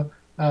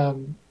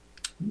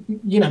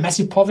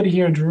 massive poverty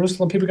here in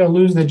Jerusalem. People are going to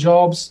lose their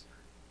jobs.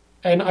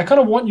 And I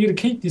kind of want you to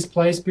keep this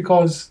place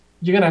because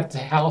you're going to have to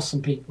house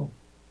some people.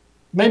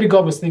 Maybe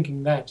God was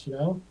thinking that, you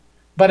know.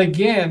 But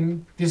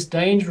again, this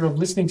danger of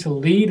listening to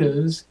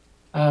leaders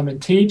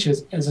and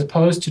teachers as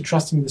opposed to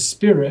trusting the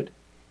Spirit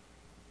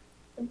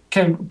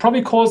can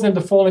probably cause them to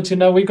fall into,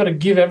 no, we've got to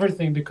give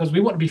everything because we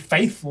want to be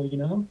faithful, you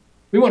know.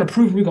 We want to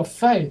prove we've got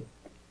faith.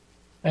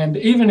 And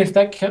even if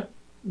that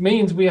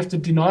means we have to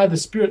deny the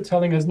Spirit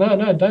telling us, no,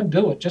 no, don't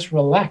do it. Just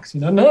relax,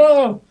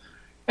 no.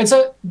 And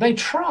so they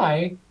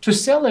try to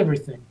sell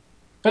everything.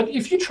 But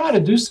if you try to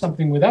do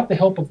something without the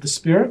help of the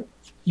Spirit,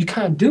 you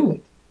can't do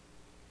it.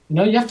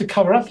 You have to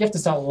cover up. You have to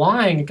start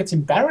lying. It gets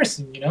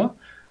embarrassing.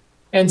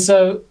 And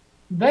so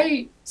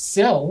they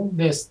sell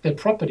their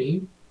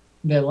property,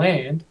 their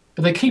land,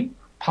 but they keep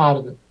part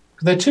of it.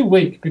 They're too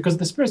weak because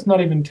the Spirit's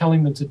not even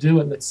telling them to do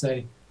it, let's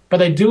say. But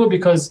they do it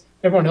because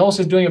everyone else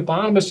is doing it.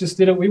 Barnabas just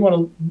did it. We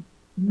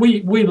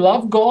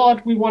love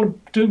God. We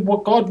want to do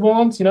what God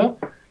wants,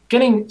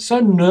 Getting so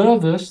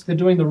nervous they're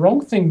doing the wrong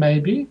thing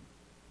maybe,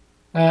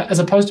 as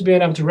opposed to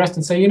being able to rest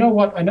and say, you know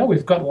what, I know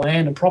we've got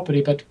land and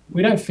property, but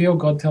we don't feel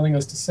God telling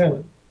us to sell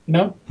it,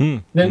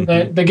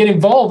 Then they get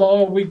involved.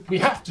 Oh, we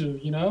have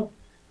to,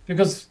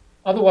 because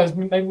otherwise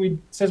maybe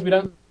says we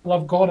don't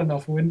love God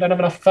enough or we don't have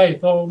enough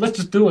faith. Oh, let's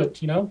just do it,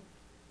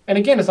 And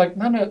again, it's like,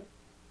 no,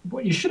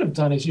 what you should have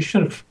done is you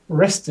should have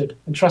rested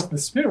and trusted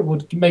the Spirit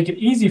would make it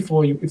easy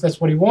for you if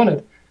that's what he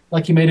wanted,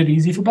 like he made it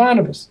easy for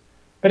Barnabas.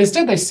 But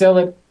instead they sell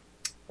it,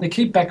 they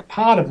keep back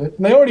part of it,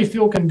 and they already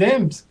feel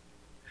condemned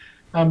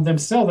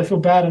themselves. They feel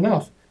bad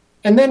enough.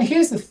 And then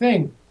here's the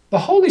thing. The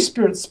Holy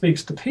Spirit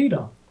speaks to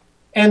Peter.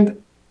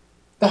 And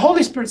the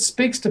Holy Spirit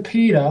speaks to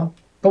Peter,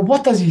 but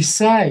what does he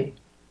say?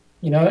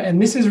 And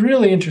this is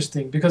really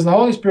interesting because the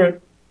Holy Spirit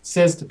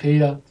says to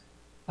Peter,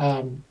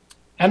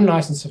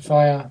 Ananias and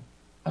Sapphira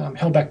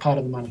held back part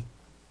of the money.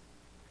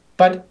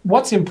 But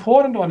what's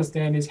important to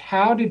understand is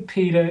how did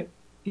Peter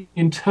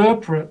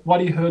interpret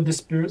what he heard the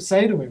Spirit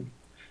say to him?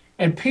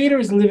 And Peter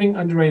is living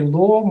under a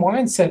law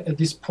mindset at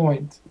this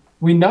point.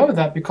 We know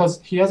that because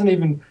he hasn't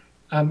even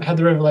had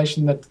the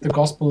revelation that the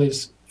gospel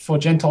is for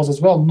Gentiles as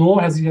well, nor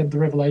has he had the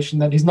revelation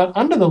that he's not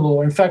under the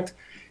law. In fact,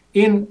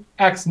 in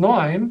Acts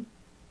 9,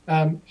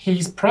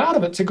 he's proud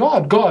of it to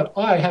God. God,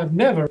 I have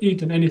never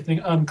eaten anything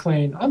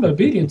unclean. I'm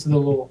obedient to the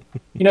law.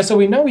 So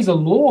we know he's a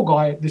law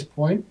guy at this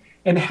point.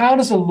 And how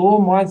does a law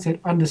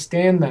mindset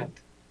understand that?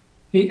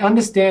 He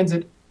understands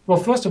it. Well,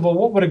 first of all,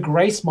 what would a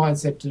grace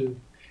mindset do?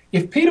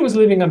 If Peter was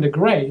living under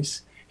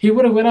grace, he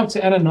would have went up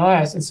to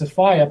Ananias and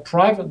Sapphira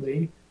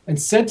privately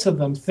and said to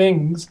them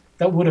things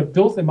that would have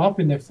built them up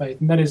in their faith.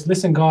 And that is,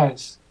 listen,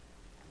 guys,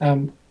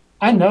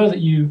 I know that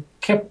you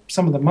kept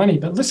some of the money,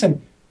 but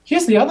listen,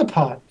 here's the other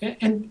part.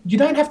 And you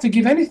don't have to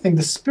give anything.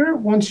 The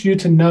Spirit wants you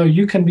to know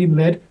you can be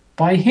led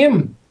by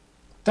him.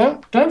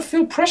 Don't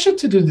feel pressured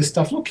to do this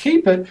stuff. Look,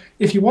 keep it.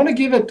 If you want to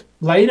give it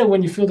later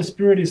when you feel the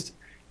Spirit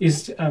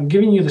is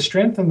giving you the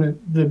strength and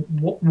the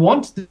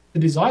want, the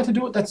desire to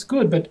do it, that's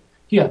good. But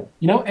here,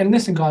 and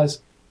listen,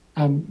 guys,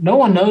 no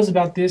one knows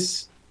about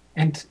this,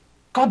 and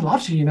God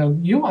loves you,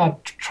 you are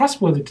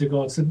trustworthy to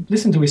God, so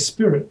listen to his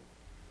Spirit.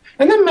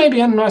 And then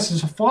maybe Ananias and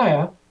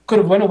Sapphira could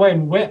have went away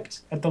and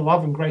wept at the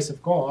love and grace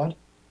of God,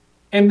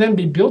 and then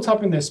be built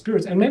up in their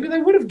spirits, and maybe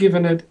they would have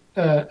given it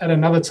at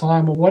another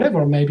time or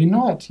whatever, or maybe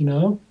not,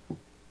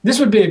 This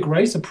would be a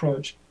grace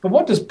approach. But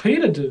what does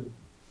Peter do?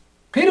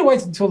 Peter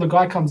waits until the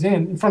guy comes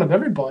in front of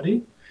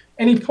everybody,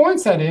 and he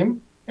points at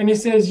him, and he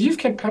says, you've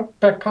kept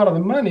back part of the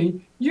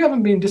money. You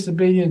haven't been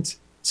disobedient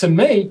to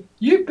me.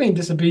 You've been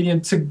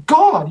disobedient to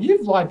God.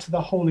 You've lied to the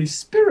Holy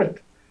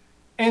Spirit.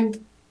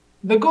 And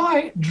the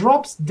guy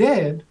drops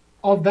dead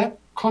of that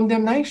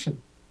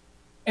condemnation.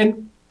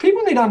 And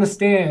people need to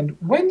understand,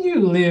 when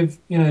you live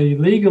in a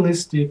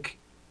legalistic,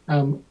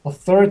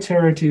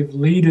 authoritative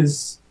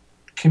leaders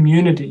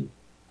community,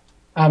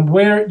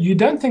 where you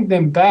don't think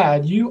them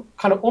bad, you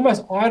kind of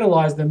almost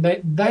idolize them.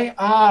 They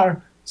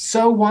are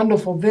so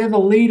wonderful. They're the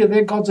leader.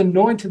 They're God's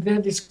anointed.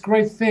 They're this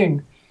great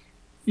thing.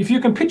 If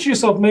you can picture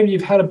yourself, maybe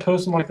you've had a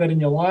person like that in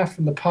your life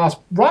in the past,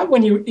 right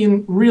when you're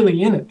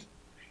really in it.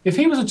 If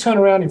he was to turn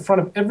around in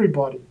front of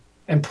everybody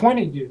and point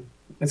at you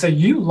and say,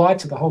 you lied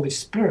to the Holy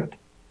Spirit,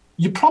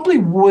 you probably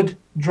would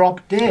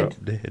drop dead.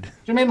 Do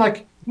you mean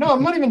no,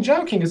 I'm not even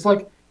joking. It's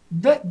like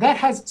that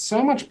has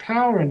so much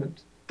power in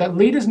it that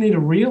leaders need to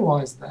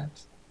realize that.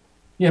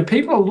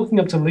 People are looking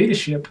up to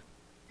leadership,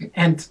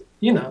 and,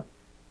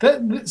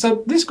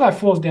 so this guy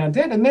falls down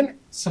dead, and then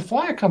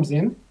Sapphira comes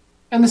in,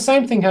 and the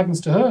same thing happens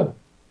to her.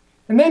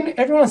 And then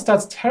everyone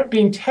starts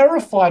being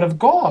terrified of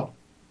God.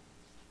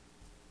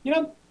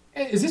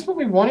 Is this what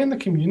we want in the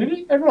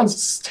community?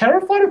 Everyone's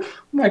terrified of,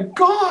 oh my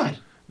God,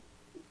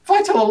 if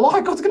I tell a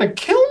lie, God's going to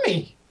kill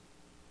me.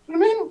 You know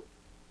what I mean?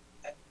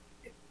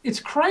 It's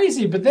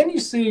crazy, but then you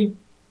see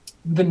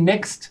the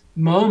next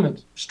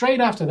moment, straight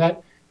after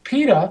that,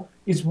 Peter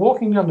is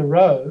walking down the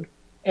road,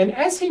 and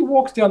as he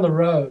walks down the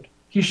road,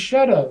 his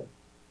shadow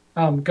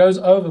goes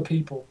over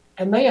people,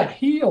 and they are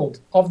healed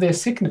of their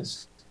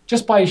sickness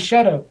just by his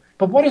shadow.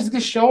 But what is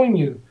this showing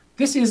you?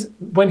 This is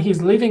when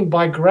he's living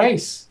by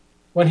grace,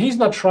 when he's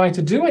not trying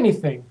to do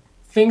anything.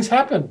 Things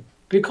happen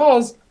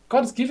because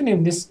God's given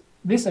him this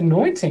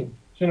anointing.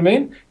 You know what I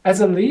mean?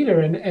 As a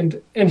leader,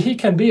 and he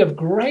can be of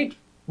great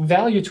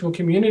value to a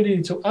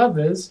community, to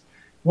others,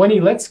 when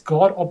he lets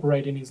God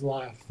operate in his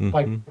life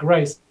by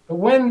grace. But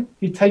when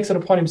he takes it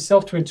upon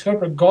himself to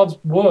interpret God's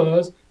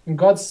words and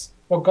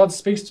what God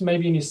speaks to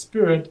maybe in his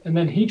spirit, and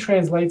then he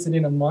translates it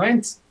in a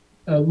mind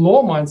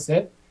law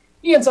mindset,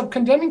 he ends up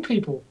condemning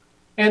people.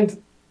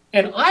 And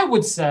I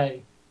would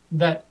say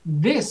that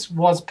this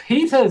was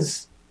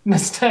Peter's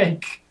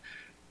mistake.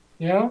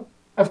 You know,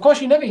 of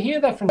course, you never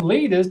hear that from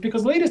leaders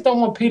because leaders don't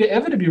want Peter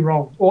ever to be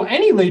wrong or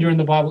any leader in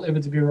the Bible ever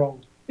to be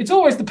wrong. It's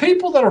always the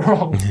people that are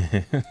wrong.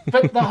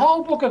 But the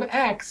whole book of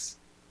Acts,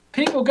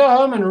 people go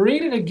home and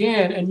read it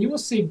again, and you will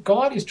see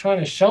God is trying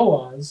to show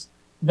us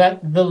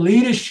that the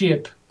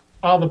leadership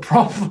are the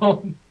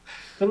problem.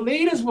 The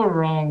leaders were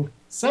wrong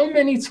so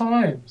many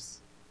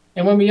times.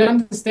 And when we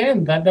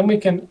understand that, then we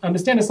can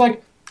understand. It's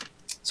like,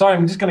 sorry,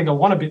 I'm just going to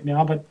go on a bit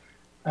now, but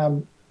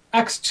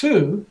Acts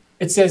 2,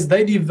 it says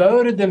they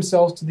devoted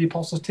themselves to the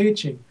apostles'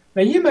 teaching.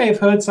 Now, you may have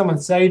heard someone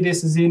say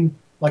this as in,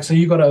 like, so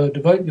you got to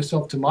devote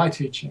yourself to my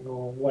teaching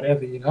or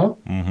whatever, you know?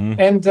 Mm-hmm.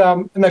 And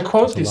they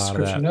quote There's this a lot of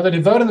scripture, that. you know, they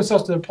devoted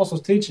themselves to the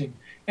apostles' teaching.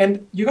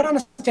 And you got to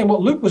understand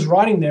what Luke was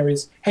writing there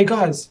is, hey,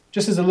 guys,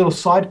 just as a little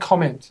side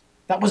comment,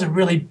 that was a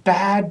really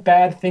bad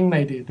thing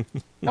they did.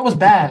 That was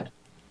bad.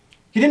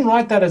 He didn't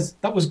write that as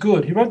that was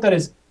good. He wrote that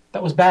as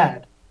that was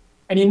bad.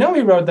 And you know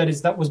he wrote that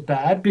as that was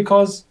bad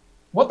because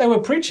what they were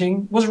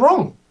preaching was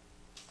wrong.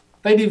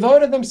 They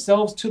devoted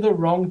themselves to the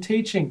wrong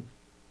teaching.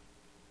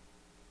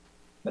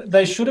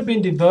 They should have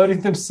been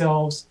devoting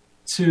themselves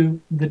to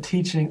the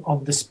teaching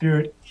of the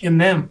Spirit in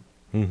them.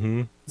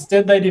 Mm-hmm.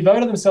 Instead, they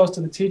devoted themselves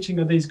to the teaching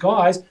of these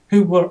guys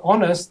who were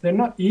honest. They're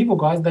not evil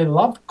guys. They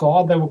loved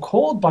God. They were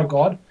called by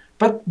God.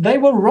 But they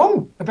were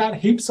wrong about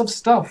heaps of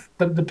stuff.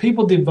 The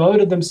people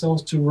devoted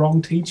themselves to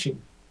wrong teaching.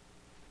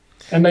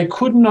 And they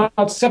could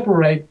not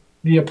separate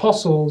the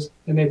apostles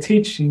and their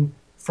teaching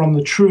from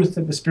the truth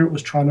that the Spirit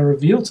was trying to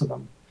reveal to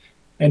them.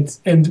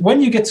 And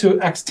when you get to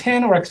Acts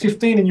 10 or Acts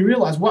 15 and you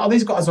realize, wow,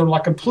 these guys are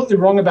like completely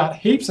wrong about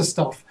heaps of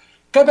stuff,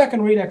 go back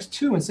and read Acts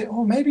 2 and say,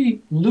 oh,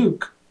 maybe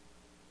Luke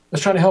was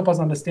trying to help us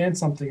understand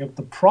something of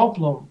the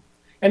problem.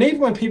 And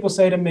even when people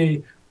say to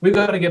me, we've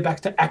got to get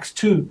back to Acts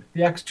 2,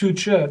 the Acts 2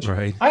 church,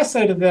 Right. I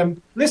say to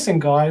them, listen,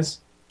 guys,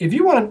 if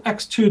you want an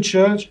Acts 2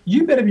 church,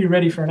 you better be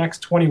ready for an Acts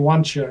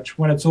 21 church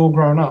when it's all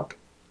grown up.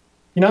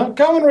 You know,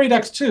 go and read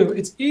Acts 2.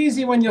 It's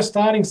easy when you're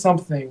starting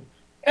something.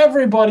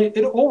 Everybody,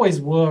 it always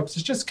works.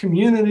 It's just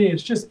community.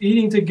 It's just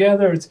eating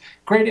together. It's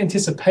great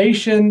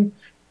anticipation.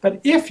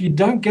 But if you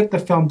don't get the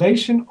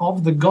foundation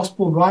of the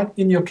gospel right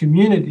in your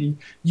community,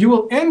 you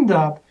will end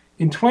up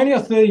in 20 or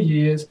 30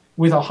 years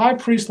with a high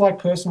priest-like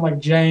person like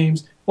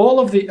James, all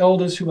of the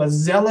elders who are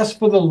zealous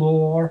for the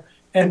law,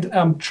 and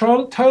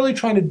totally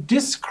trying to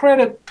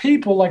discredit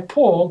people like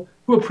Paul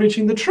who are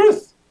preaching the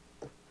truth.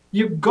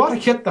 You've got to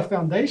get the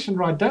foundation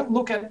right. Don't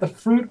look at the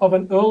fruit of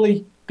an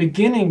early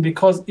beginning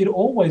because it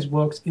always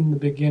works in the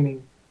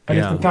beginning. But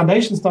if the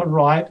foundation's not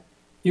right,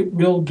 it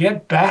will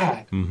get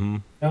bad. Mm-hmm.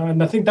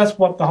 And I think that's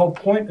what the whole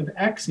point of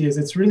Acts is.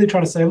 It's really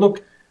trying to say,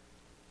 look,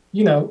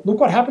 you know, look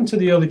what happened to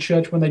the early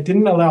church when they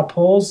didn't allow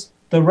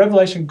the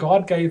revelation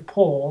God gave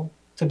Paul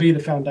to be the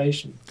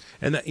foundation.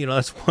 And that, you know,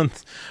 that's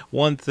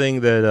one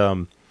thing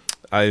that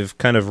I've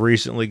kind of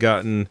recently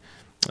gotten,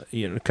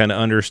 you know, kind of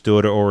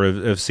understood or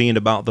have seen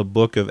about the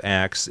book of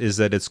Acts is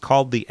that it's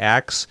called the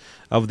Acts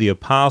of the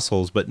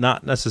Apostles, but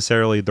not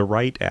necessarily the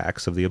right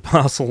Acts of the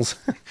Apostles.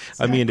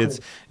 I mean,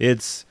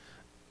 it's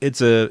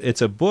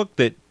a book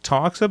that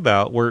talks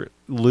about where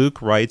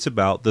Luke writes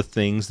about the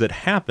things that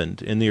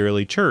happened in the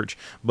early church,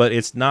 but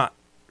it's not.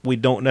 We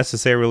don't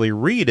necessarily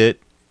read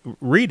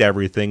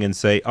everything and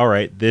say, all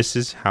right, this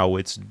is how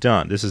it's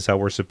done. This is how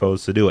we're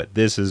supposed to do it.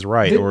 This is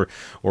right, or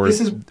this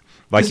is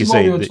like this you is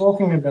say, what we were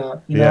talking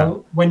about. You yeah.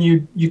 know, when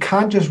you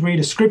can't just read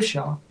a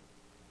scripture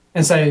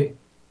and say,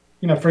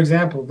 you know, for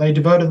example, they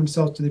devoted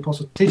themselves to the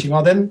apostles' teaching.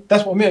 Well, then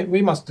that's what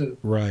we must do.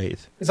 Right.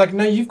 It's like,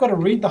 no, you've got to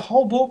read the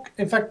whole book.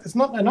 In fact, it's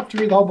not enough to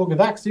read the whole book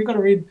of Acts. You've got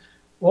to read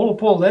all of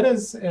Paul's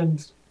letters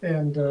and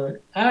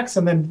Acts,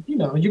 and then, you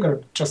know, you've got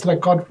to just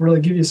let God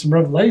really give you some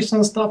revelation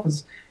and stuff.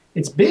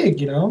 It's big,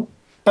 you know.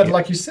 But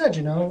like you said,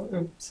 you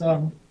know, it's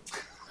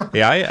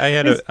yeah.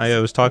 I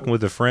was talking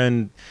with a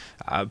friend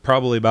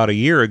probably about a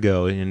year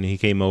ago, and he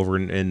came over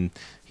and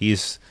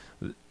he's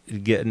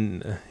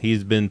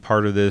been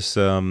part of this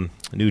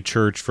new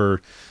church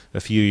for a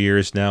few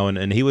years now,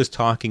 and he was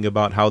talking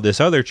about how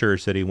this other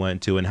church that he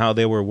went to and how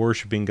they were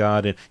worshiping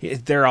God, and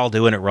they're all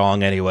doing it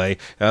wrong anyway.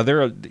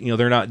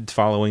 They're not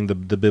following the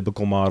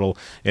biblical model,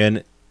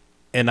 and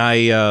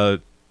I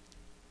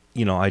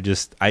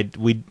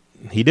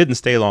he didn't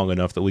stay long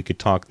enough that we could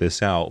talk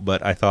this out,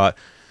 but I thought,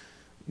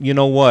 you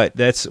know what,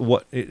 that's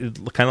what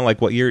kind of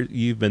like what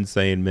you've been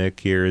saying,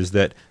 Mick, here is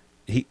that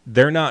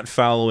they're not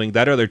following,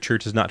 that other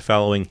church is not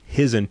following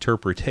his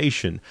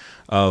interpretation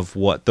of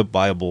what the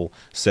Bible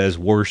says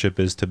worship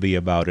is to be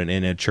about and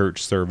in a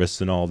church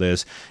service and all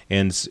this.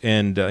 And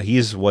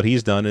what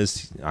he's done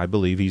is, I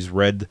believe he's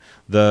read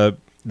the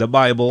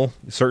Bible,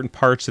 certain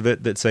parts of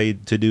it that say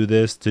to do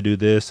this,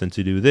 and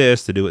to do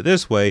this, to do it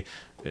this way,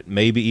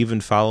 maybe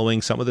even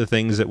following some of the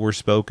things that were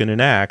spoken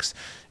in Acts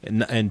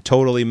and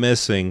totally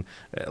missing,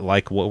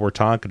 like what we're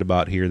talking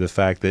about here, the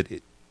fact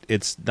that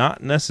it's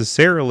not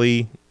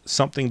necessarily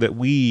something that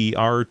we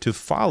are to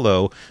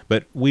follow.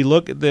 But we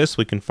look at this,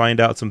 we can find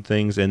out some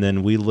things, and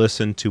then we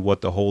listen to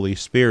what the Holy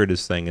Spirit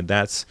is saying. And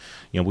that's,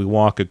 we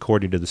walk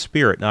according to the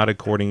Spirit, not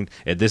according,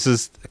 and this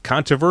is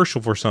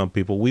controversial for some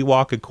people, we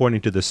walk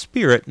according to the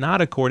Spirit,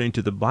 not according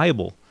to the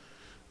Bible.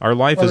 Our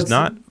life Well, is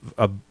not,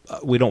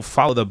 we don't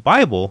follow the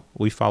Bible,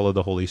 we follow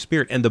the Holy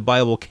Spirit. And the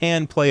Bible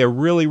can play a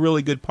really,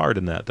 really good part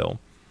in that, though.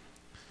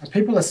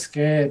 people are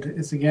scared.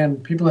 It's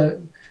again,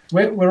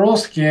 we're all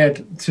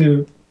scared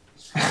to,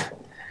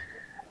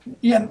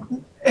 yeah,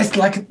 it's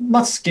like,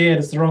 not scared,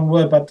 it's the wrong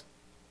word, but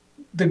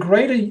the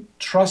greater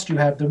trust you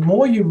have, the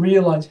more you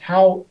realize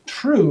how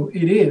true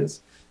it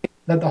is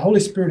that the Holy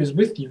Spirit is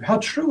with you, how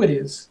true it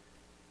is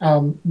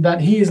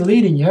that He is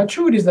leading you, how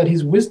true it is that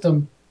His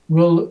wisdom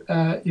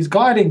is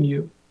guiding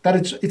you,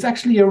 that it's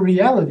actually a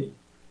reality.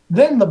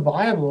 Then the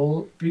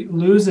Bible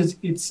loses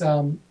its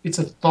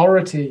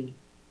authority.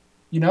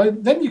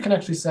 Then you can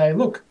actually say,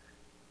 look,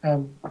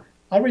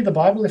 I'll read the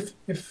Bible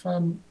if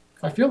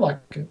I feel like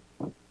it,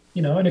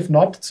 and if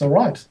not, it's all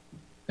right.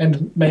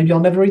 And maybe I'll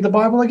never read the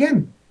Bible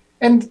again.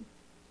 And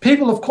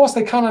people, of course,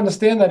 they can't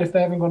understand that if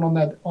they haven't gone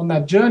on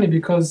that journey,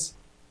 because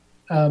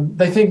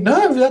they think,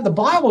 no, without the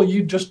Bible,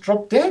 you just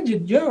drop dead.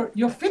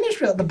 You're finished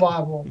without the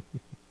Bible.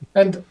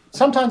 And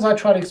sometimes I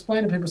try to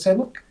explain to people, say,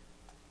 look,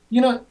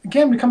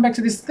 again, we come back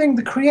to this thing,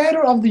 the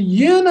creator of the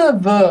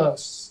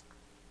universe.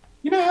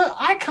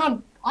 I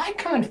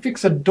can't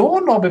fix a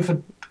doorknob if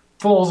it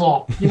falls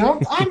off.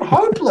 I'm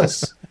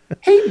hopeless.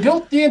 He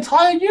built the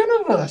entire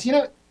universe.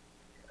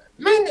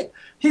 Man,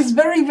 he's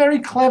very, very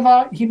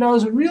clever. He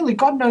knows, really,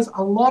 God knows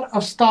a lot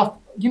of stuff.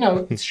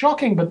 It's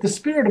shocking, but the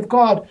Spirit of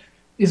God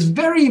is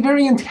very,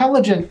 very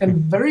intelligent and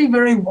very,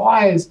 very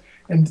wise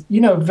and,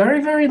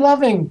 very, very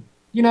loving,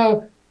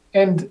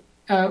 and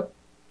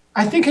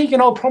I think He can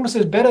hold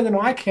promises better than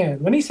I can.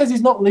 When He says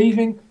He's not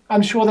leaving,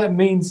 I'm sure that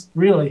means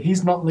really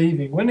He's not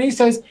leaving. When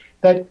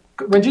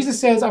Jesus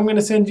says, I'm going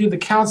to send you the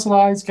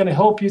counselor, He's going to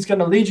help you, He's going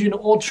to lead you into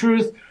all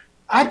truth,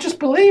 I just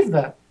believe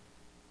that.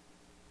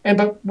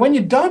 But when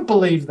you don't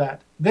believe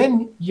that,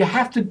 then you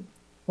have to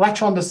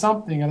latch onto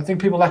something. And I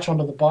think people latch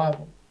onto the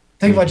Bible. I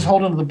think if I just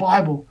hold onto the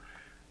Bible,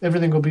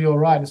 everything will be all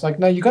right. It's like,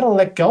 no, you got to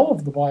let go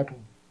of the Bible.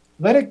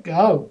 Let it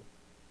go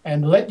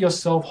and let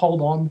yourself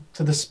hold on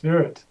to the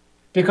Spirit.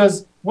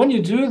 Because when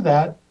you do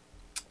that,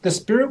 the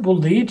Spirit will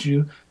lead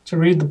you to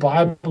read the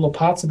Bible or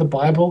parts of the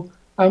Bible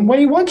when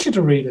He wants you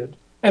to read it.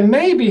 And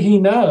maybe He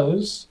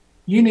knows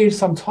you need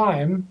some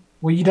time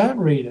where you don't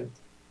read it.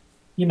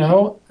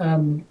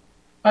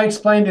 I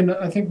explained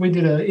I think we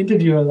did an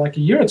interview like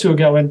a year or two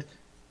ago, and,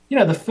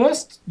 the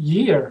first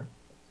year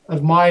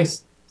of my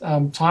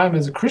time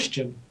as a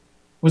Christian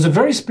was a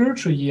very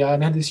spiritual year,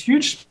 and I had this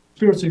huge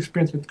spiritual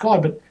experience with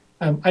God, but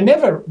I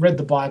never read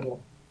the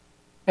Bible.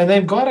 And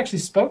then God actually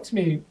spoke to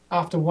me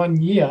after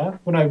 1 year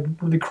when I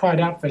really cried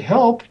out for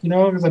help,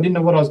 because I didn't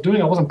know what I was doing.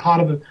 I wasn't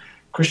part of a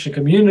Christian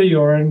community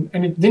and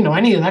didn't know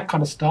any of that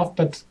kind of stuff,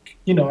 but,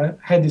 I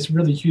had this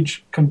really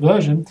huge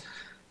conversion.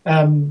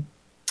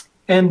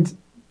 And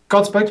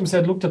God spoke to me and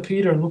said, look to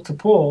Peter and look to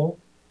Paul,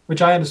 which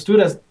I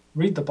understood as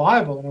read the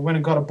Bible. And I went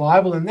and got a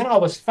Bible, and then I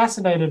was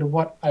fascinated with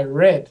what I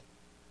read.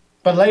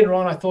 But later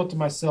on, I thought to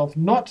myself,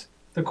 not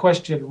the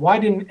question, why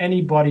didn't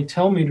anybody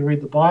tell me to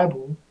read the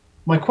Bible?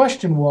 My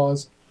question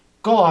was,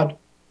 God,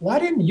 why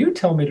didn't you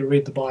tell me to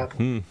read the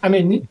Bible? I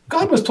mean,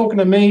 God was talking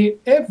to me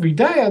every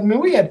day. I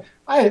mean,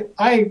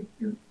 I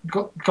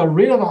got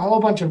rid of a whole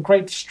bunch of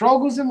great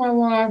struggles in my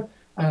life.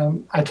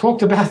 I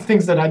talked about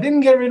things that I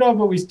didn't get rid of,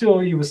 but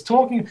He was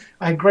talking.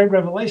 I had great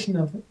revelation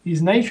of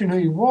His nature and who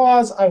He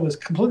was. I was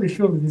completely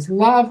filled with His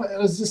love. It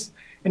was just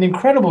an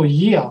incredible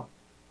year.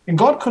 And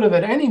God could have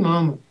at any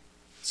moment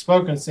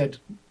spoken and said,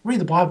 read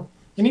the Bible.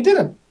 And He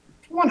didn't.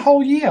 1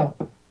 whole year.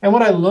 And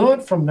what I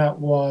learned from that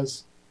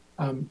was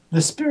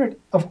the Spirit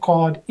of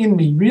God in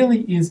me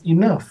really is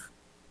enough.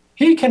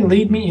 He can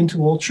lead me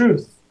into all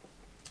truth.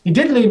 He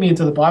did lead me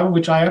into the Bible,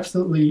 which I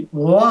absolutely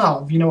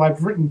love.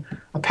 I've written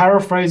a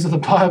paraphrase of the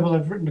Bible.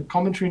 I've written a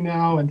commentary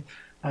now, and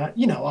I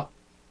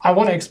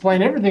want to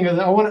explain everything.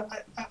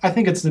 I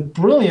think it's a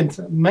brilliant,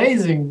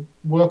 amazing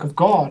work of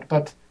God,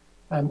 but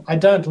I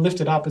don't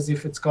lift it up as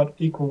if it's got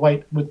equal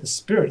weight with the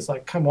Spirit. It's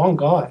like, come on,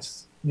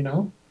 guys, we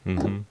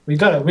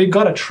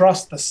got to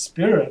trust the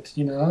Spirit,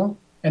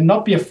 and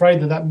not be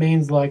afraid that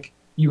means like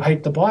you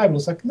hate the Bible.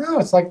 It's like, no,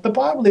 it's like the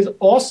Bible is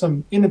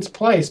awesome in its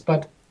place,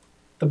 but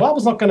the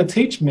Bible's not going to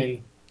teach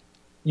me.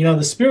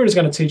 The Spirit is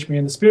going to teach me,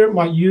 and the Spirit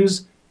might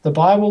use the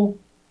Bible.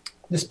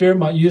 The Spirit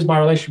might use my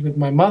relationship with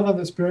my mother.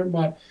 The Spirit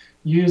might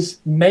use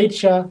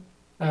nature.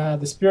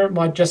 The Spirit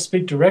might just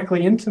speak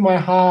directly into my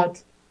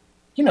heart.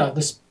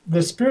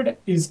 The Spirit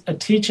is a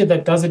teacher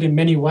that does it in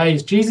many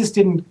ways. Jesus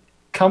didn't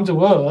come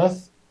to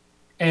earth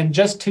and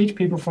just teach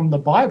people from the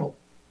Bible.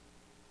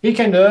 He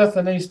came to earth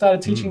and then He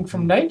started teaching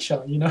from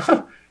nature,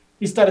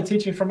 He started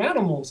teaching from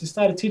animals. He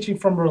started teaching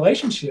from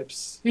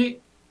relationships.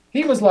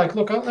 He was like,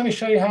 look, let me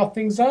show you how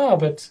things are,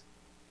 but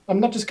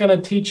I'm not just going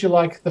to teach you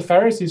like the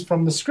Pharisees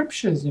from the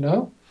scriptures,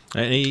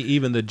 And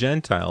even the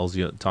Gentiles,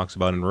 it talks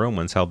about in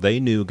Romans how they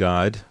knew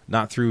God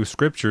not through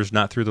scriptures,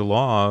 not through the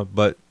law,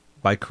 but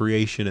by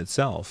creation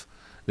itself.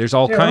 There's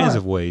all Yeah, kinds right.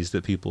 of ways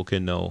that people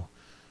can know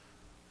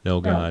Yeah,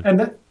 God.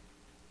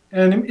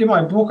 and in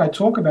my book I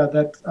talk about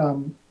that.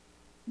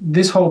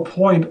 This whole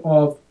point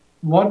of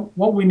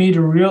what we need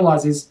to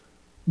realize is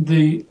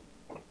the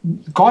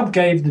God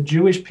gave the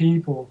Jewish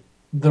people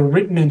the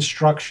written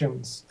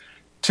instructions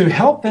to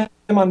help them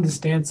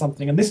understand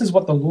something, and this is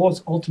what the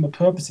law's ultimate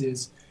purpose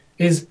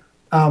is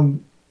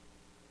um,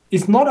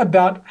 it's not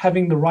about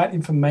having the right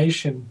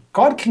information.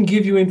 God can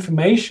give you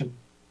information,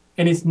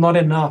 and it's not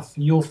enough.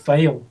 You'll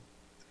fail.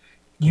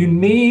 You Hmm.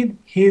 need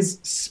His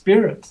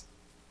Spirit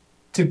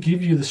to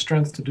give you the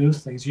strength to do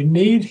things. You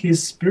need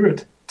His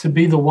Spirit to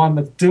be the one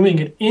that's doing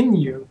it in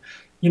you.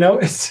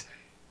 It's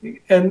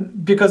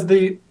and because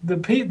the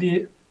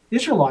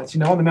Israelites,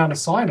 on the Mount of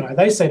Sinai,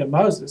 they say to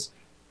Moses,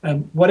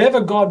 "Whatever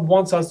God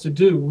wants us to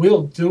do,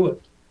 we'll do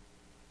it."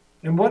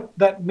 And what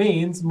that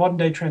means, modern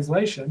day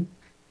translation,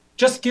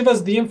 just give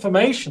us the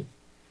information.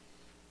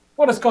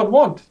 What does God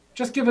want?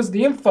 Just give us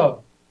the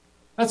info.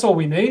 That's all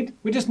we need.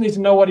 We just need to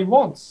know what He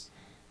wants.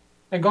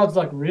 And God's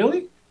like,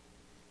 really?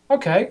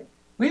 Okay,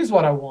 here's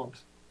what I want.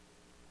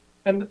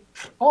 And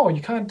oh,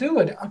 you can't do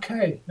it.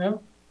 Okay,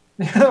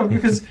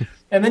 because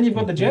and then you've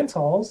got the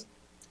Gentiles,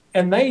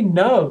 and they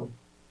know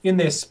in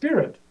their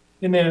spirit,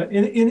 in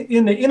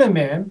the inner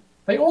man,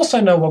 they also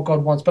know what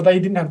God wants, but they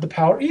didn't have the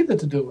power either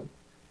to do it.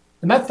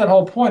 And that's that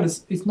whole point.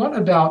 It's not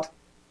about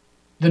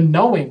the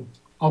knowing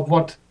of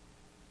what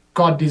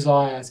God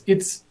desires.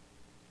 It's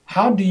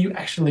how do you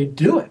actually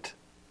do it?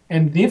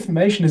 And the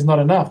information is not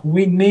enough.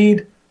 We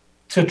need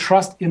to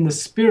trust in the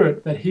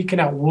Spirit that He can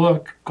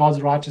outwork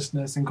God's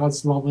righteousness and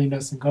God's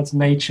loveliness and God's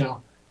nature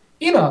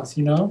in us.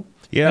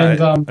 Yeah,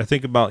 And I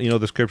think about,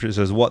 the scripture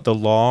says what the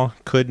law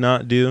could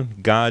not do,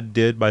 God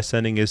did by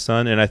sending His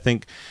Son. And I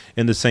think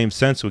in the same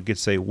sense, we could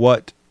say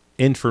what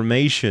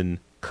information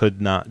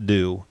could not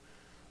do,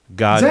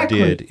 God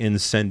did exactly, in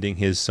sending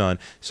His Son,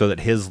 so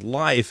that His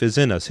life is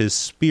in us, His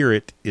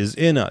Spirit is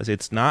in us.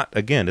 It's not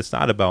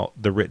about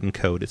the written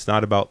code. It's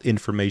not about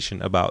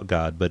information about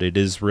God, but it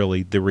is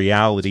really the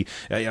reality.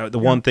 The yeah,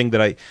 one thing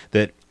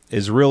that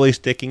is really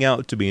sticking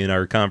out to me in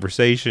our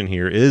conversation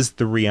here is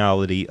the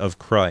reality of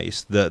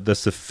Christ, the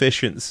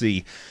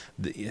sufficiency,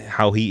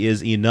 how He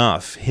is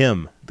enough,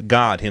 Him,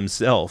 God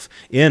Himself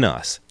in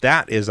us.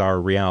 That is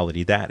our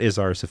reality. That is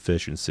our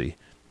sufficiency.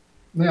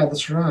 yeah,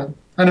 that's right.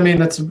 And I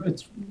mean,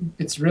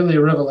 it's really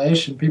a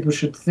revelation. People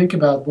should think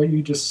about what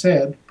you just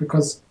said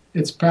because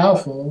it's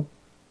powerful.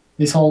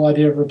 This whole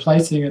idea of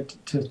replacing it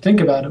to think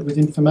about it with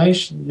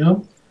information.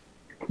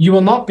 You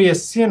will not be a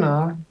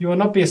sinner. You will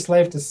not be a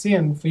slave to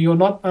sin, for you are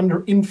not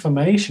under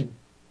information,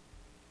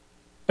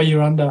 but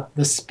you're under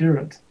the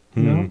Spirit.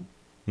 You Hmm. know,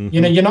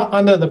 Mm-hmm. you're not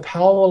under the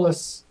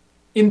powerless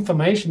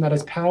information that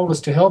is powerless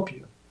to help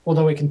you,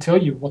 although it can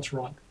tell you what's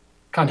right.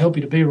 Can't help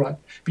you to be right,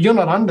 but you're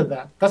not under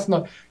that. That's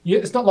not.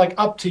 It's not like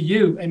up to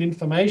you and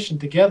information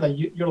together.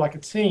 You're like a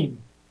team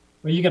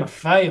where you're going to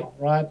fail,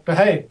 right? But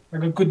hey, I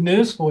got good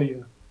news for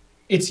you.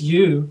 It's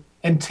you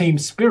and Team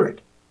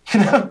Spirit.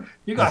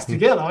 You guys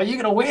together,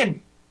 you're going to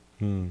win.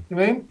 You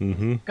mean?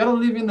 Mm-hmm. Got to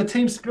live in the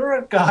team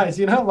spirit, guys.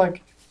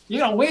 Like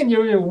you're gonna win.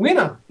 You're a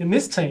winner in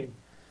this team.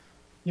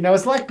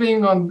 It's like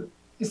being on.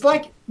 It's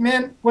like,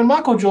 man, when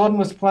Michael Jordan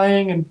was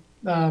playing,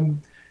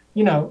 and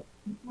you know,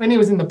 when he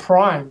was in the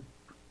prime,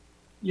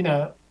 you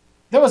know,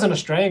 there was an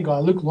Australian guy,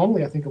 Luke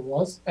Longley, I think it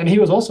was, and he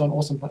was also an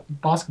awesome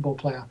basketball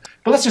player.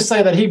 But let's just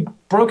say that he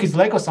broke his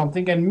leg or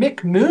something, and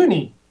Mick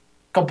Mooney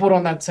got put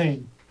on that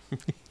team.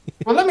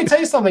 Well, let me tell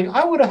you something.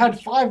 I would have had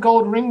 5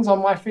 gold rings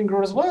on my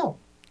finger as well.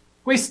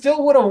 We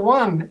still would have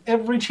won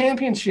every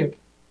championship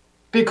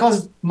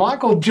because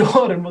Michael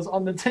Jordan was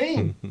on the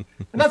team. And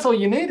that's all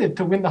you needed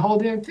to win the whole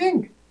damn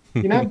thing,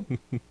 you know?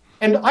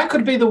 And I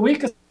could be the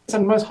weakest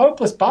and most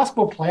hopeless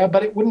basketball player,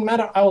 but it wouldn't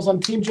matter. I was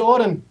on Team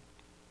Jordan.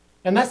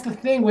 And that's the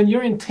thing. When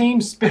you're in team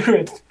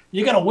spirit,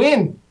 you're going to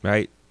win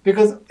Right.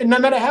 because no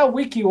matter how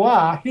weak you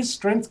are, his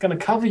strength's going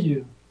to cover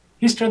you.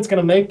 His strength's going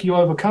to make you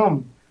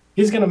overcome.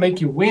 He's going to make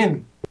you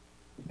win.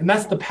 And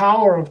that's the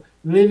power of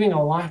living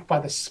a life by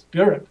the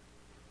Spirit.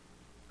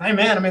 Hey,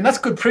 man, I mean, that's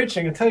good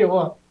preaching. I tell you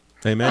what.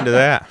 Amen to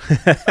that.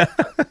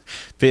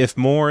 If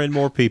more and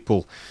more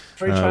people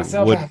Preach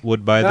myself would out.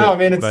 would by No, I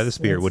mean, the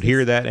Spirit would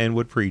hear it's that and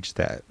would preach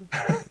that,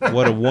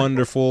 what a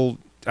wonderful.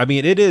 I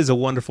mean, it is a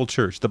wonderful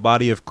church. The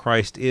body of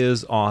Christ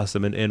is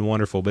awesome and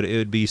wonderful, but it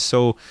would be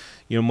so,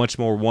 much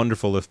more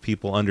wonderful if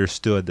people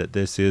understood that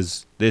this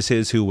is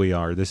who we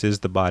are. This is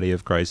the body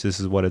of Christ. This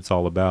is what it's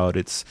all about.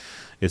 It's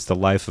the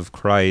life of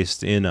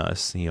Christ in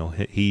us.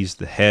 He's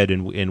the head,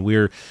 and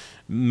we're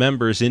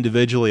members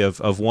individually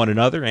of one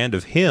another and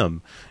of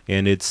Him.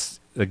 And it's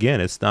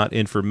not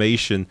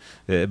information,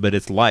 but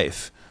it's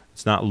life.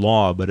 It's not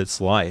law, but it's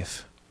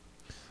life.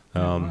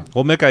 yeah, right.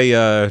 Well, Mick,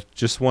 I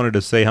just wanted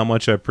to say how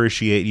much I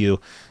appreciate you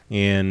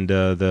and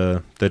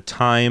the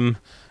time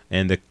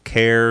and the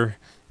care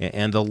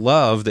and the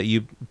love that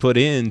you put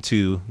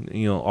into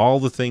all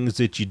the things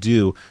that you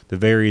do, the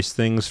various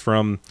things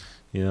from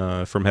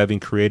from having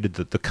created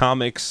the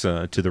comics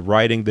to the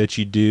writing that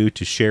you do,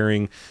 to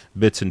sharing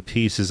bits and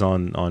pieces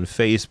on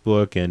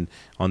Facebook and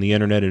on the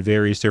internet in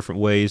various different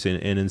ways and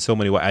in so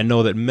many ways. I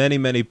know that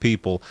many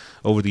people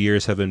over the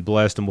years have been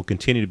blessed and will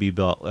continue to be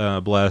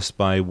blessed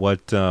by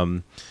what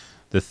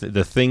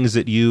the things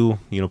that you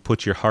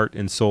put your heart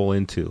and soul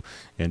into.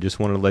 And just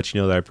wanted to let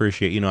you know that I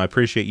appreciate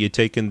you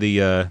taking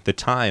the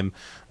time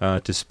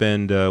to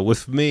spend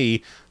with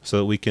me so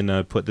that we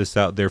can put this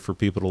out there for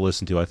people to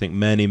listen to. I think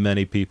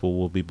many people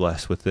will be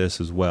blessed with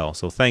this as well.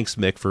 So thanks,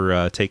 Mick,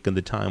 for taking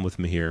the time with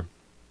me here.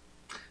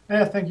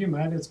 Yeah, thank you,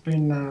 mate. It's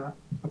been a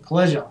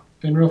pleasure.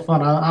 Been real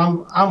fun.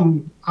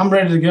 I'm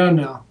ready to go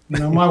now.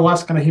 My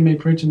wife's gonna hear me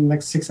preaching the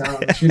next 6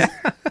 hours.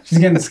 She's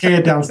getting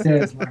scared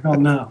downstairs. Like, oh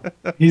no,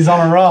 he's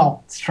on a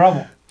roll. It's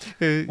trouble.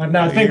 But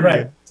no, it's been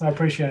great. So I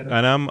appreciate it.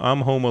 And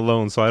I'm home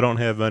alone, so I don't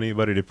have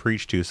anybody to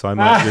preach to. So I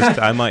might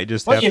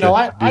just have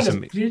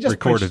to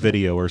record a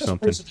video or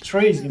something. Preach to the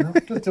trees,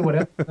 just do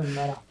whatever. Doesn't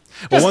matter.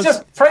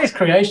 Just praise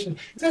creation.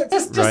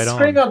 Just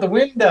scream out the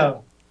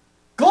window.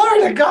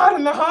 Glory to God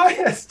in the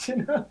highest.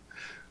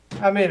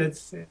 I mean,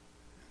 it's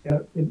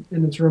and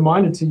it's a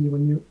reminder to you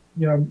when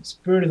your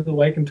spirit is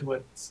awakened to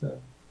it.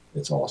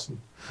 It's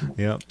awesome.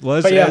 Yeah.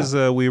 Well, as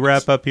we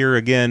wrap up here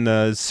again,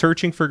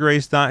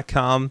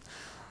 searchingforgrace.com.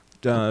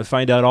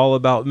 Find out all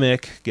about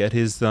Mick. Get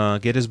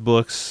his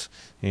books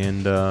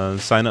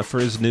and sign up for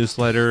his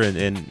newsletter and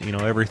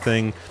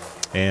everything.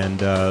 And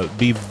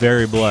be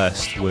very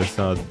blessed with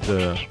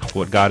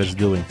what God is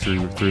doing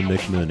through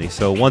Mick Mooney.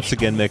 So once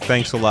again, Mick,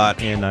 thanks a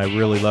lot, and I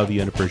really love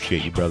you and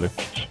appreciate you, brother.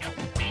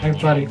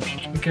 Thanks, buddy.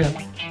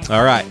 Okay.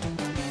 All right.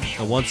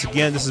 Once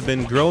again, this has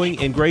been Growing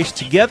in Grace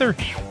Together.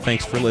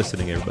 Thanks for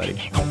listening,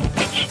 everybody.